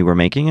minds when you were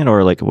making it,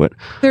 or like what?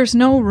 There's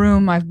no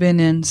room I've been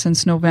in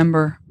since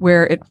November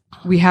where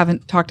we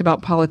haven't talked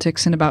about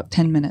politics in about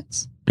 10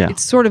 minutes. Yeah.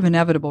 It's sort of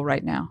inevitable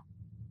right now,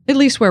 at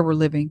least where we're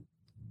living.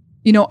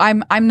 You know,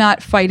 I'm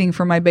not fighting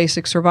for my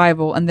basic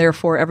survival, and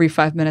therefore every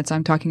 5 minutes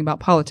I'm talking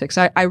about politics.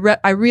 I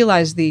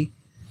realize the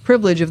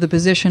privilege of the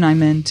position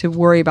I'm in to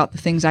worry about the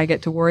things I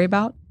get to worry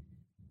about.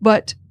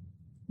 But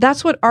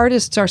that's what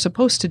artists are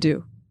supposed to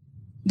do.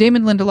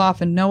 Damon Lindelof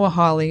and Noah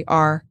Hawley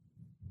are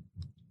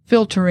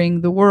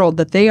filtering the world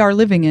that they are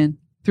living in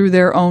through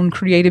their own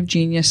creative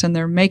genius, and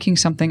they're making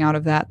something out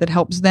of that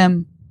helps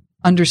them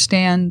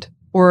understand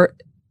or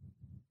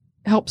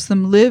helps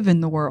them live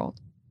in the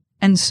world.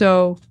 And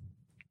so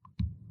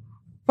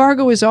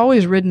Fargo is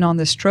always ridden on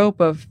this trope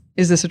of,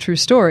 is this a true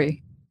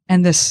story?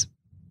 And this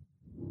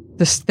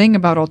thing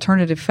about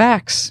alternative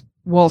facts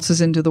waltzes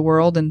into the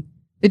world, and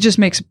it just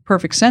makes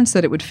perfect sense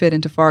that it would fit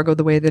into Fargo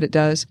the way that it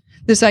does.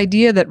 This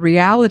idea that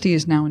reality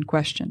is now in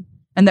question,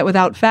 and that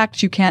without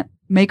facts you can't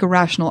make a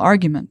rational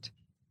argument.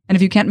 And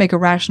if you can't make a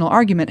rational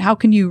argument, how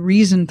can you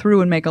reason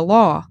through and make a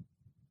law?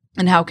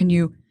 And how can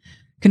you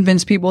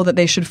convince people that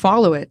they should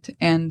follow it?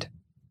 And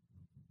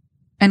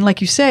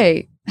like you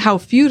say, how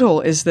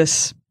futile is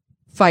this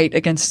fight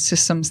against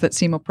systems that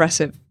seem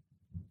oppressive?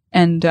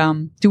 And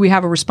do we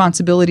have a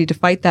responsibility to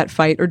fight that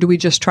fight, or do we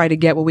just try to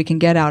get what we can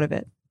get out of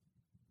it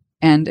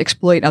and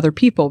exploit other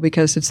people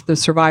because it's the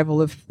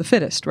survival of the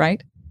fittest,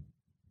 right?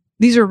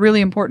 These are really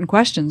important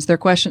questions. They're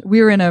questions.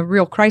 We're in a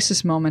real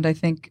crisis moment, I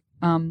think.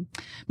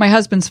 My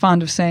husband's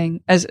fond of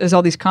saying, as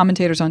all these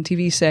commentators on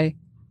TV say,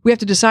 we have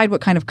to decide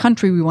what kind of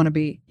country we want to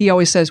be. He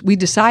always says, we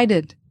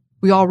decided.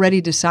 We already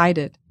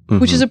decided.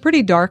 Which is a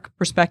pretty dark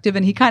perspective.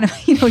 And he kind of,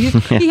 you know,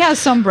 he has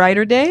some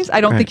brighter days.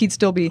 I don't think he'd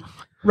still be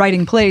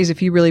writing plays if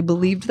he really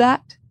believed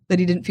that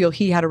he didn't feel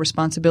he had a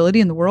responsibility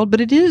in the world.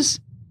 But it is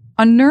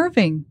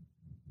unnerving,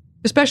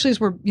 especially as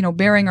we're, you know,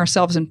 burying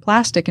ourselves in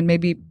plastic and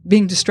maybe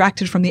being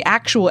distracted from the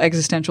actual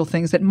existential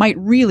things that might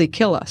really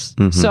kill us.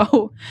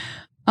 So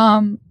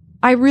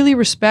I really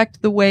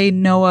respect the way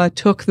Noah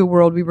took the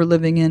world we were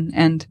living in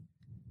and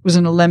was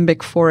an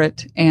alembic for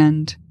it.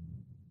 And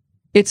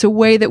it's a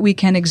way that we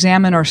can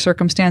examine our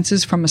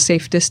circumstances from a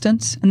safe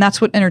distance. And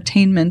that's what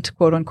entertainment,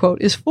 quote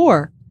unquote, is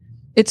for.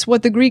 It's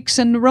what the Greeks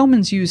and the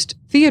Romans used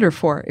theater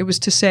for. It was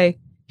to say,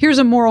 here's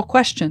a moral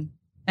question,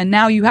 and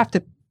now you have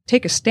to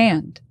take a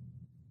stand.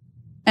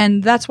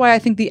 And that's why I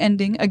think the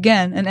ending,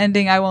 again, an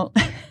ending I won't,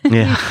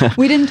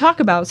 we didn't talk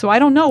about, so I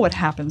don't know what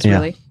happens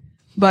really.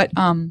 But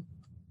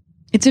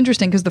it's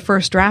interesting because the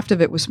first draft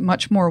of it was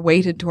much more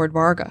weighted toward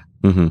Varga.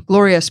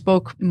 Gloria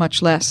spoke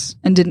much less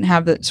and didn't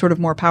have the sort of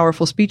more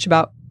powerful speech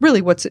about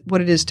really what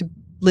it is to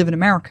live in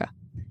America.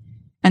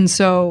 And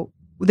so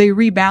they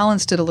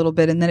rebalanced it a little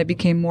bit, and then it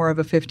became more of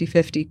a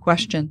 50-50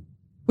 question,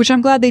 which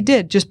I'm glad they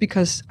did, just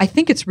because I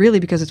think it's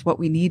really because it's what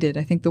we needed.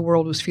 I think the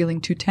world was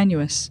feeling too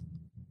tenuous.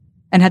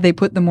 And had they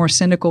put the more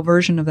cynical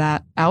version of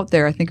that out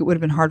there, I think it would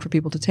have been hard for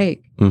people to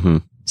take.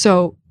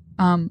 So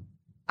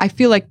I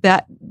feel like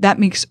that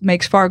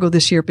makes Fargo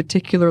this year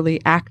particularly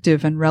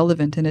active and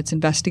relevant in its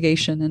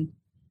investigation. And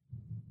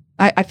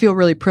I feel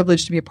really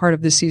privileged to be a part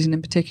of this season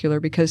in particular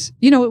because,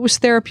 you know, it was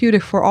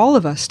therapeutic for all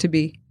of us to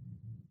be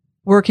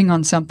working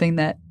on something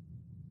that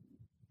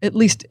at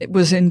least it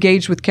was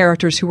engaged with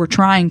characters who were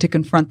trying to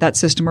confront that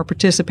system or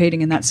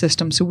participating in that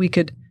system so we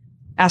could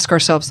ask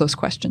ourselves those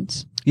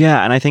questions.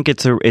 Yeah, and I think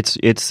it's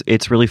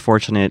really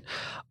fortunate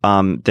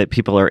that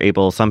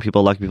some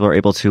people, lucky people, are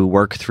able to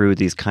work through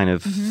these kind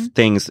of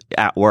things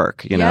at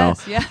work, you know?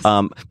 Yes.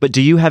 But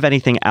do you have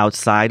anything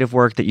outside of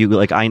work that you,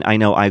 like, I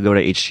know I go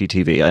to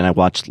HGTV and I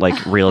watch,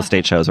 like, real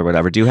estate shows or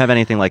whatever. Do you have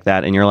anything like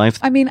that in your life?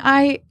 I mean,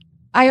 I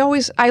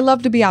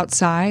love to be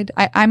outside.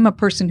 I'm a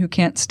person who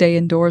can't stay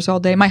indoors all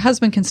day. My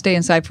husband can stay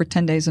inside for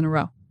 10 days in a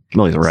row.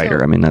 Well, he's a writer.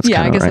 So, I mean, that's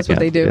I guess right. That's what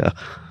they do.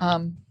 Yeah.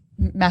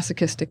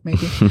 Masochistic,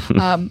 maybe.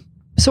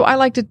 So I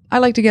like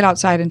to get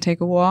outside and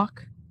take a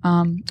walk.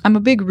 I'm a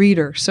big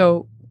reader,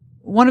 so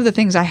one of the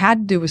things I had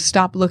to do was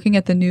stop looking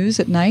at the news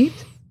at night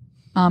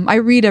I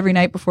read every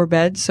night before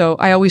bed, so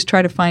I always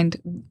try to find,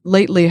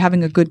 lately,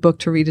 having a good book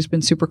to read has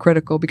been super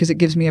critical because it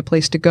gives me a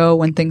place to go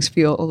when things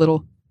feel a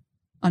little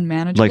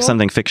unmanageable. Like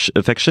something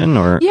fiction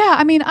or? Yeah,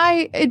 I mean,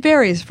 it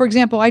varies. For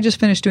example, I just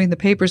finished doing The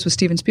Papers with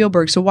Steven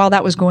Spielberg, so while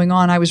that was going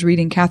on, I was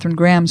reading Katharine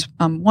Graham's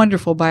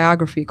wonderful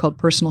biography called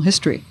Personal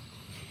History.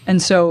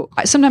 And so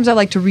sometimes I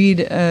like to read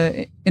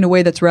in a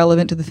way that's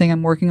relevant to the thing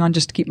I'm working on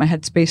just to keep my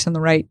headspace in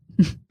the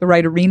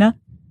right arena.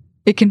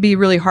 It can be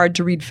really hard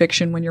to read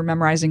fiction when you're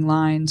memorizing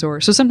lines, so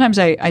sometimes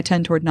I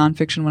tend toward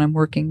nonfiction when I'm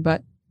working.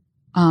 But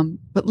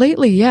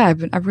lately, yeah,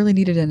 I've really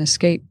needed an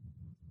escape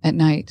at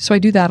night, so I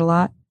do that a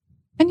lot.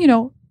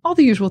 And all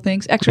the usual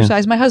things: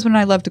 exercise. Yeah. My husband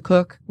and I love to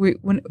cook.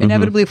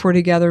 Inevitably, if we're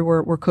together,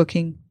 we're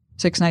cooking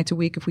 6 nights a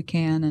week if we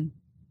can,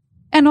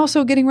 and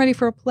also getting ready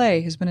for a play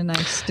has been a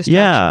nice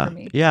distraction for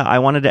me. Yeah, I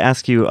wanted to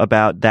ask you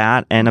about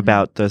that and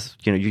about this.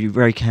 You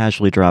very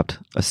casually dropped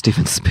a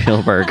Steven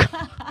Spielberg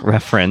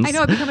reference. I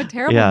know, I've become a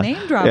terrible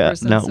name dropper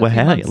since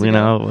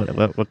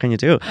what can you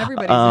do?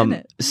 Everybody's in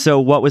it. So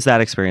what was that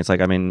experience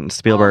like? I mean,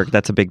 Spielberg,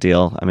 that's a big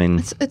deal. I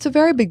mean, it's a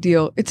very big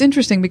deal. It's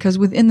interesting because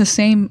within the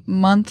same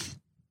month,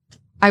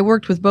 I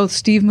worked with both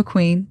Steve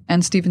McQueen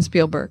and Steven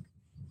Spielberg.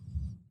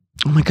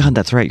 Oh my God,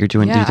 that's right. You're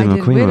doing the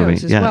McQueen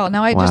Widows movie as well.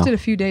 Now I just did a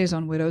few days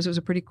on Widows. It was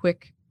a pretty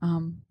quick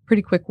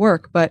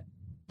work, but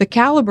the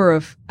caliber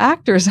of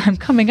actors I'm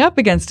coming up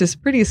against is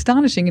pretty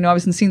astonishing. I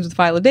was in scenes with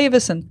Viola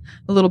Davis and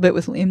a little bit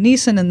with Liam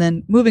Neeson, and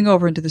then moving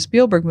over into the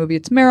Spielberg movie,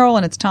 it's Meryl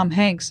and it's Tom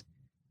Hanks,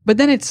 but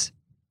then it's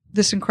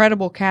this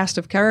incredible cast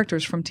of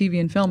characters from TV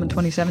and film in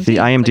 2017. The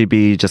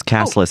IMDb just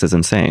cast list is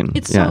insane.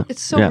 It's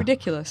so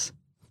ridiculous.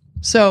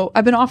 So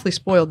I've been awfully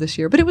spoiled this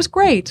year, but it was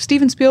great.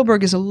 Steven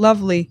Spielberg is a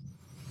lovely,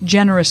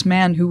 generous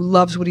man who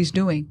loves what he's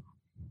doing.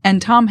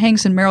 And Tom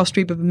Hanks and Meryl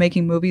Streep have been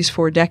making movies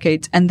for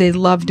decades, and they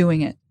love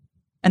doing it.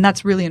 And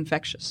that's really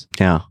infectious.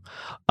 Yeah.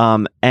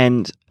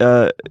 And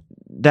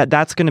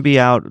that's going to be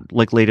out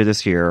like later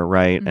this year,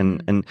 right? Mm-hmm.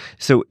 And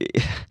so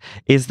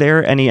is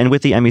there any, and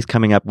with the Emmys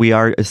coming up, we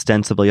are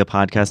ostensibly a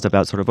podcast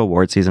about sort of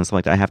award season, stuff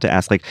like that. I have to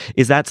ask, like,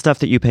 is that stuff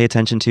that you pay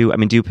attention to? I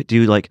mean, do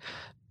you like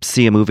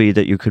see a movie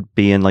that you could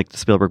be in, like the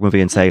Spielberg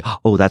movie, and say,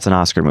 oh, that's an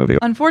Oscar movie?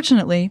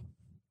 Unfortunately,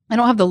 I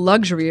don't have the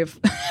luxury of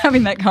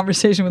having that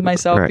conversation with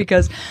myself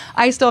because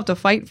I still have to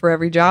fight for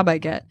every job I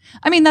get.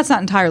 I mean, that's not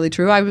entirely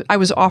true. I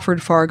was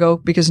offered Fargo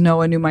because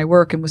Noah knew my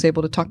work and was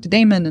able to talk to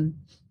Damon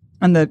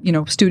and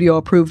the studio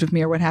approved of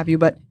me or what have you.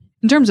 But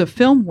in terms of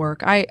film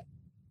work, I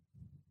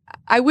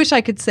wish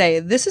I could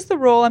say this is the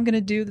role I'm going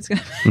to do that's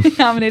going to be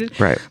nominated.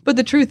 Right. But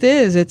the truth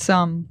is, it's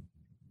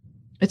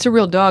a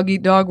real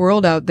dog-eat-dog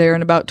world out there,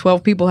 and about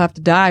 12 people have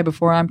to die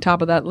before I'm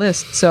top of that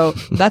list. So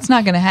that's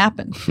not going to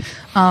happen.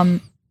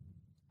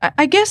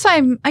 I guess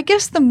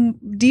the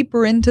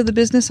deeper into the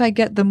business I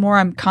get, the more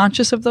I'm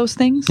conscious of those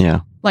things. Yeah.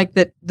 Like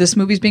that this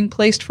movie's being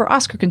placed for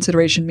Oscar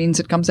consideration means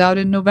it comes out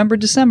in November,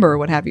 December, or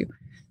what have you.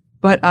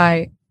 But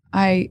I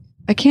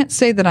can't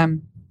say that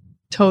I'm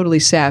totally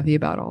savvy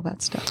about all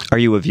that stuff. Are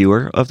you a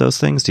viewer of those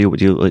things? Do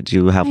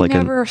you have like I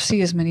never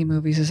see as many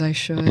movies as I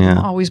should. Yeah.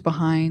 I'm always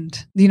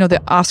behind. The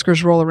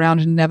Oscars roll around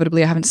and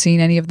inevitably I haven't seen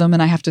any of them,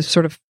 and I have to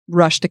sort of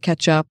rush to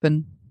catch up.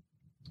 And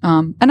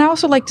I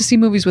also like to see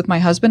movies with my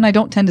husband. I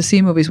don't tend to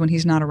see movies when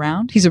he's not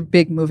around. He's a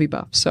big movie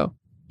buff, so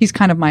he's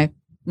kind of my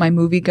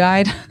movie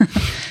guide.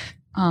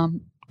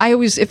 I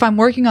always, if I'm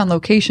working on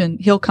location,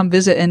 he'll come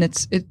visit, and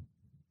it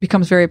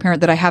becomes very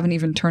apparent that I haven't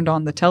even turned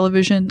on the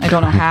television. I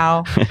don't know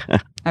how. I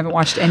haven't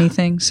watched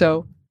anything,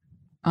 so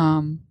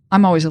I'm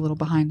always a little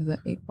behind the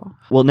 8 ball.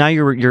 Well, now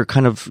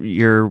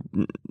you're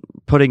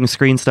putting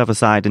screen stuff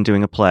aside and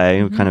doing a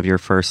play, kind of your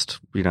first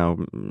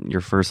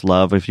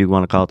love, if you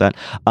want to call it that.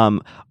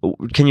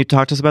 Can you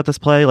talk to us about this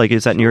play? Like,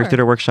 is that New York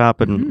Theater Workshop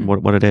and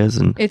what it is?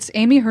 And it's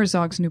Amy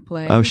Herzog's new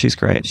play. Oh, she's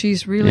great.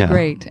 She's really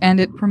great. And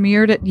it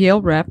premiered at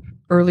Yale Rep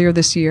earlier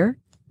this year.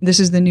 This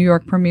is the New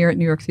York premiere at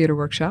New York Theater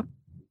Workshop.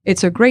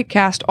 It's a great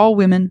cast, all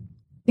women.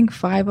 I think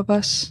 5 of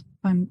us,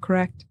 if I'm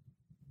correct.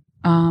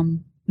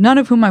 None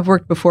of whom I've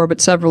worked before,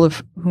 but several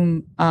of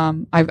whom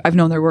I've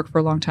known their work for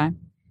a long time.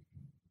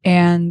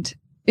 And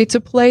it's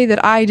a play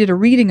that I did a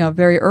reading of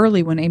very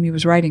early when Amy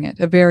was writing it,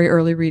 a very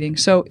early reading.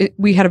 So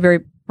we had a very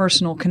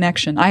personal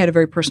connection. I had a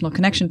very personal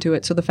connection to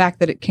it. So the fact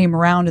that it came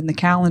around in the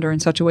calendar in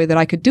such a way that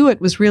I could do it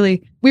was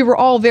really, we were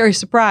all very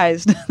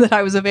surprised that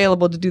I was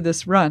available to do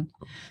this run.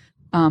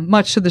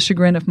 Much to the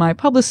chagrin of my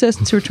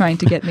publicists who are trying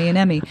to get me an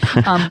Emmy.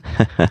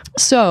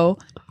 So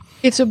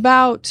it's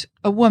about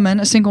a woman,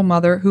 a single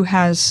mother, who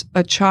has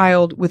a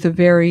child with a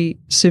very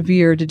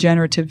severe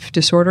degenerative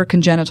disorder,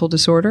 congenital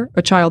disorder,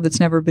 a child that's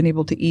never been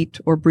able to eat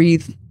or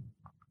breathe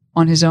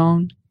on his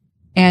own.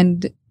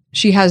 And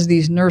she has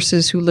these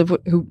nurses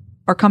who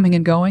are coming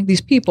and going,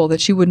 these people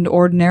that she wouldn't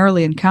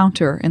ordinarily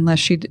encounter unless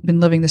she'd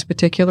been living this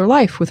particular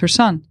life with her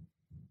son.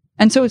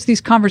 And so it's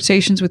these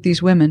conversations with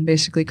these women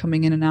basically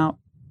coming in and out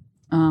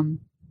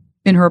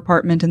in her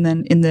apartment, and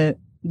then in the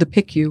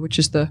PICU, which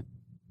is the,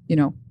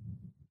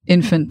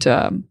 infant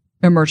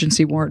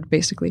emergency ward,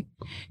 basically.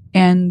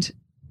 And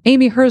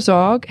Amy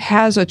Herzog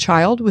has a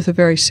child with a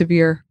very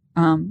severe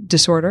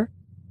disorder,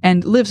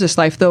 and lives this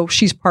life, though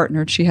she's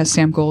partnered. She has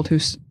Sam Gold,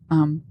 who's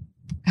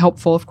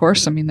helpful, of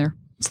course. I mean,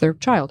 it's their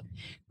child.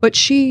 But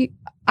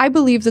I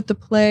believe that the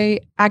play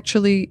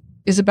actually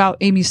is about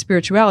Amy's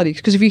spirituality.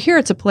 Because if you hear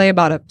it's a play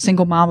about a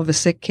single mom of a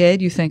sick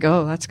kid, you think,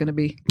 oh, that's going to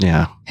be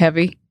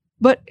heavy.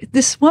 But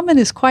this woman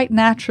is quite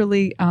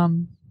naturally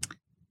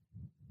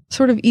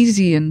sort of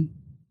easy and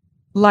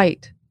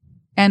light.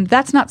 And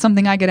that's not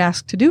something I get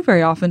asked to do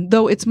very often,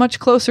 though it's much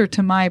closer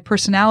to my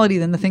personality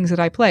than the things that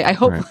I play. I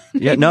hope. Right.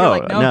 Yeah,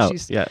 no.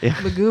 She's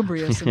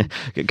lugubrious. And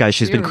guys,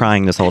 she's been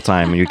crying this whole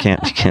time, and you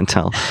can't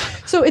tell.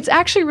 So it's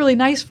actually really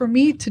nice for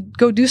me to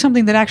go do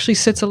something that actually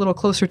sits a little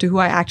closer to who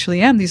I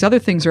actually am. These other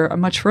things are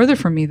much further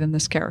from me than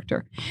this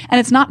character. And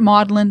it's not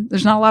maudlin.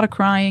 There's not a lot of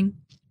crying.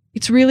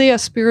 It's really a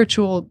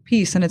spiritual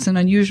piece, and it's an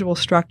unusual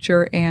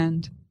structure.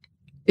 And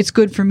it's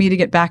good for me to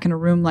get back in a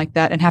room like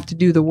that and have to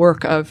do the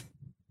work of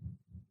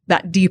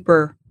that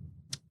deeper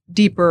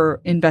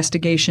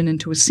investigation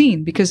into a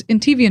scene, because in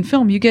TV and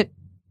film you get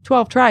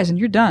 12 tries and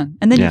you're done,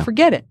 and then you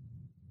forget it.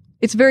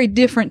 It's very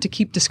different to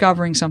keep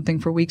discovering something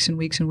for weeks and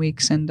weeks and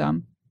weeks,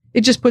 and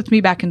it just puts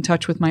me back in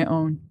touch with my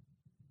own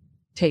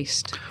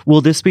taste.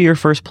 Will this be your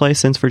first play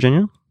since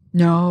Virginia?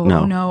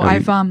 No.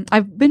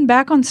 I've been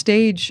back on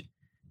stage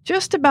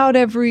just about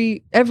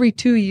every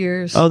 2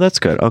 years. Oh, that's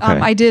good. Okay.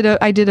 I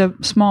did a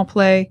small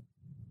play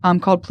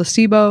called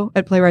Placebo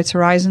at Playwrights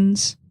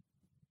Horizons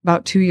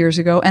about 2 years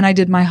ago. And I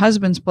did my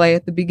husband's play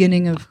at the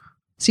beginning of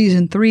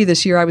season 3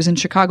 this year. I was in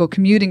Chicago,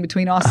 commuting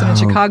between Austin and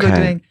Chicago,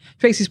 doing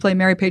Tracy's play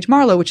Mary Page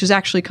Marlowe, which is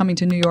actually coming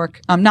to New York.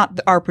 Not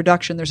our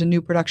production. There's a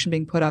new production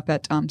being put up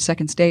at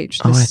Second Stage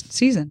this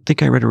season. I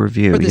think I read a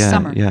review. For this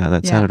summer. Yeah,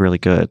 that sounded really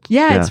good.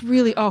 Yeah, it's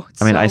really,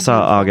 I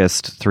saw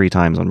August 3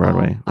 times on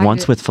Broadway.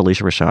 Once with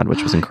Felicia Rashad,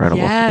 which was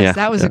incredible. Yes,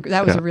 that was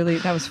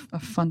a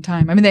fun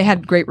time. I mean, they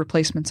had great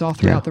replacements all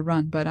throughout the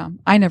run, but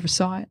I never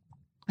saw it.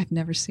 I've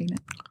never seen it.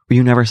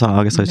 You never saw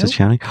August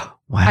County?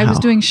 Wow. I was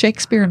doing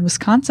Shakespeare in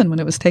Wisconsin when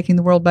it was taking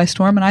the world by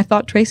storm, and I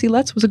thought Tracy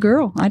Letts was a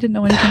girl. I didn't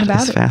know anything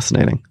about it. That's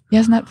fascinating. Yeah,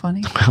 isn't that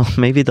funny? Well,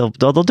 maybe they'll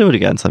do it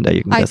again someday.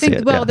 You can go see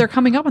it. Well, they're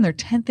coming up on their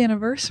 10th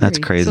anniversary. That's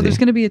crazy. So there's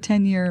going to be a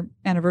 10-year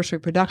anniversary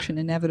production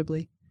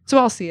inevitably. So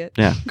I'll see it.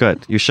 Yeah,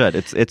 good. You should.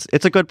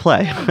 It's a good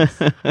play.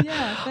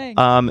 Yeah,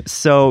 thanks.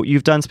 So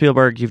you've done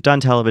Spielberg, you've done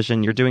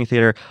television, you're doing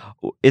theater.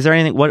 Is there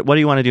anything? What do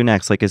you want to do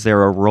next? Like, is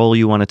there a role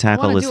you want to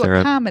tackle? Is there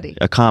a comedy?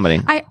 A comedy.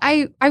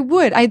 I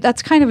would.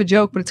 That's kind of a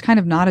joke, but it's kind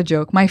of not a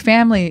joke. My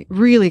family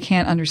really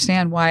can't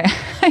understand why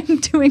I'm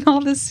doing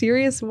all this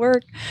serious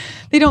work.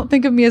 They don't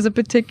think of me as a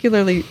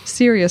particularly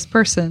serious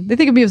person. They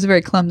think of me as a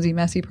very clumsy,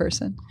 messy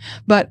person.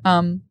 But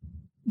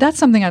that's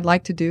something I'd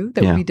like to do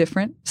that would be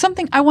different.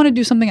 I want to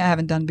do something I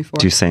haven't done before.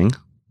 Do you sing?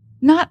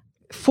 Not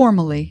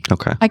formally.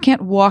 Okay. I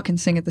can't walk and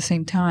sing at the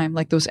same time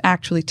like those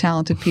actually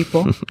talented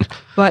people.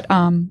 But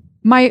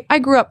I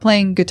grew up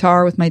playing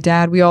guitar with my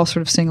dad. We all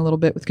sort of sing a little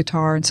bit with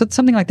guitar, and so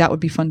something like that would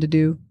be fun to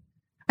do.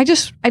 I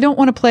don't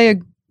want to play a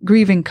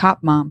grieving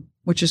cop mom,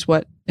 which is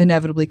what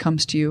inevitably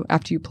comes to you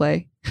after you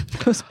play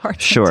those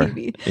parts on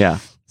TV. Yeah.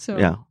 So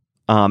yeah.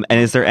 And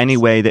is there any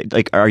way that,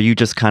 like, are you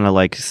just kind of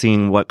like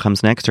seeing what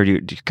comes next, or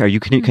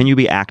can you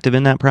be active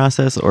in that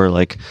process, or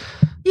like?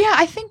 Yeah,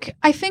 I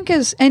think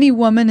as any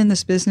woman in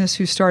this business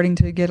who's starting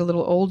to get a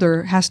little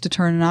older has to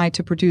turn an eye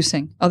to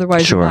producing.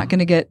 Otherwise, you're not going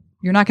to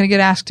get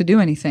asked to do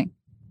anything.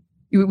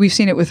 We've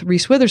seen it with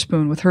Reese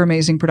Witherspoon with her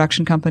amazing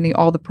production company,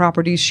 all the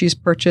properties she's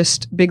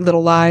purchased, Big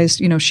Little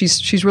Lies. You know,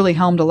 she's really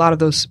helmed a lot of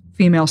those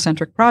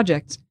female-centric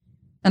projects.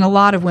 And a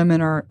lot of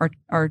women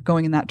are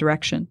going in that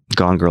direction.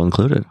 Gone Girl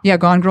included. Yeah,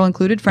 Gone Girl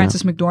included.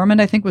 Frances McDormand,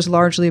 I think, was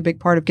largely a big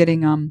part of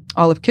getting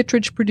Olive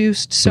Kittredge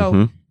produced.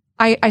 So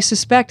I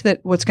suspect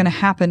that what's going to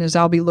happen is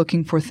I'll be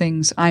looking for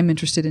things I'm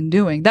interested in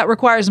doing. That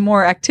requires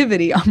more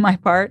activity on my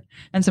part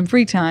and some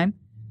free time.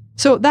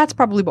 So that's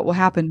probably what will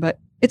happen. But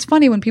it's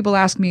funny when people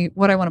ask me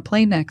what I want to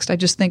play next. I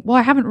just think, well,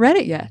 I haven't read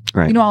it yet.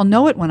 Right. You know, I'll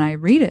know it when I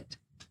read it.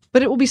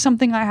 But it will be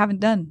something I haven't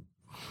done.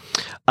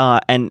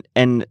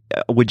 And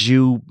would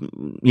you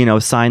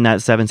sign that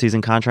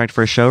 7-season contract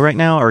for a show right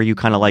now, or are you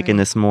kind of like in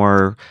this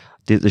more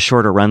the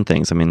shorter run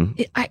things? I mean,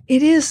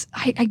 it is.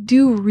 I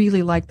do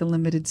really like the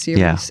limited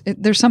series. Yeah.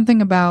 There's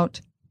something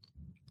about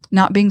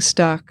not being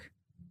stuck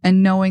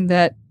and knowing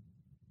that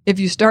if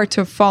you start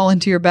to fall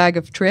into your bag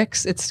of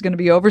tricks, it's going to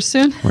be over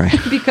soon. Right.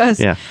 Because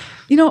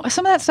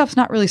some of that stuff's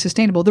not really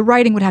sustainable. The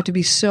writing would have to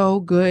be so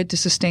good to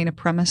sustain a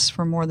premise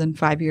for more than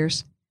 5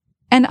 years.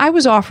 And I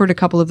was offered a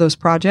couple of those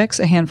projects,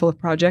 a handful of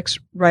projects,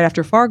 right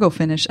after Fargo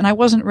finished, and I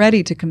wasn't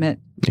ready to commit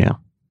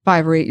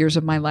 5 or 8 years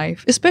of my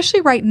life,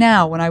 especially right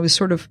now when I was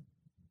sort of,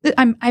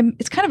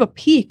 it's kind of a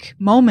peak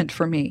moment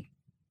for me.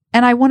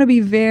 And I want to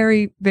be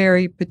very,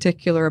 very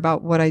particular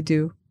about what I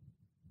do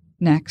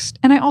next.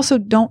 And I also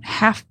don't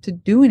have to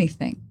do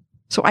anything.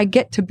 So I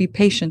get to be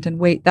patient and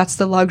wait. That's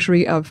the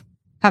luxury of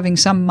having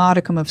some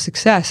modicum of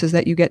success, is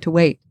that you get to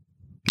wait.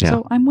 Yeah.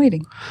 So I'm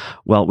waiting.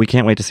 Well, we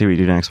can't wait to see what you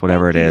do next,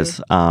 whatever it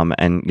is.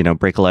 And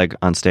break a leg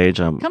on stage.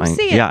 Come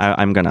see it. Yeah,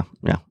 I'm gonna.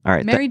 Yeah. All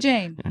right. Mary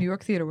Jane, New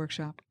York Theater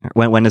Workshop.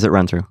 When does it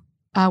run through?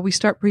 We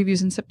start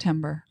previews in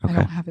September. Okay. I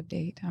don't have a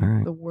date. I'm All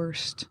right. the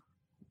worst.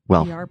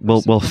 Well, PR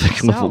we'll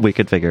person myself. we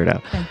could figure it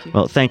out. Thank you.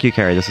 Well, thank you,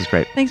 Carrie. This is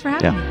great. Thanks for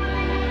having me.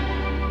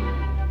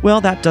 Well,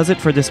 that does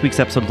it for this week's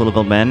episode of Little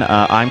Gold Men.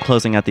 I'm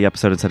closing out the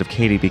episode instead of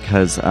Katie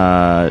because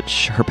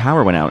her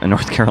power went out in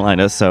North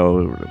Carolina,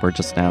 so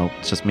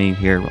it's just me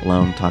here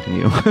alone talking to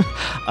you.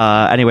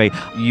 Anyway,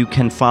 you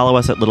can follow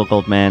us at Little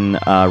Gold Men,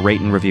 rate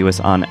and review us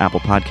on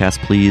Apple Podcasts,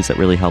 please. It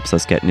really helps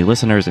us get new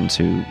listeners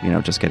into,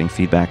 just getting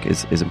feedback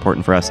is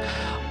important for us.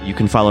 You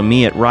can follow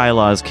me at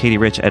Rylaws, Katie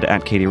Rich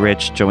at Katie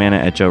Rich, Joanna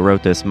at Joe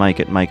Wrote This, Mike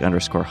at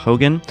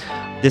Mike_Hogan.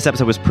 This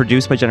episode was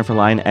produced by Jennifer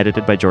Lyon,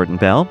 edited by Jordan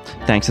Bell.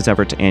 Thanks as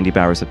ever to Andy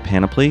Bowers of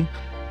Panoply.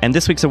 And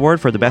this week's award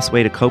for the best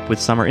way to cope with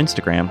summer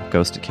Instagram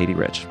goes to Katie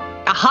Rich.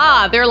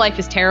 Aha, their life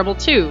is terrible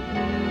too.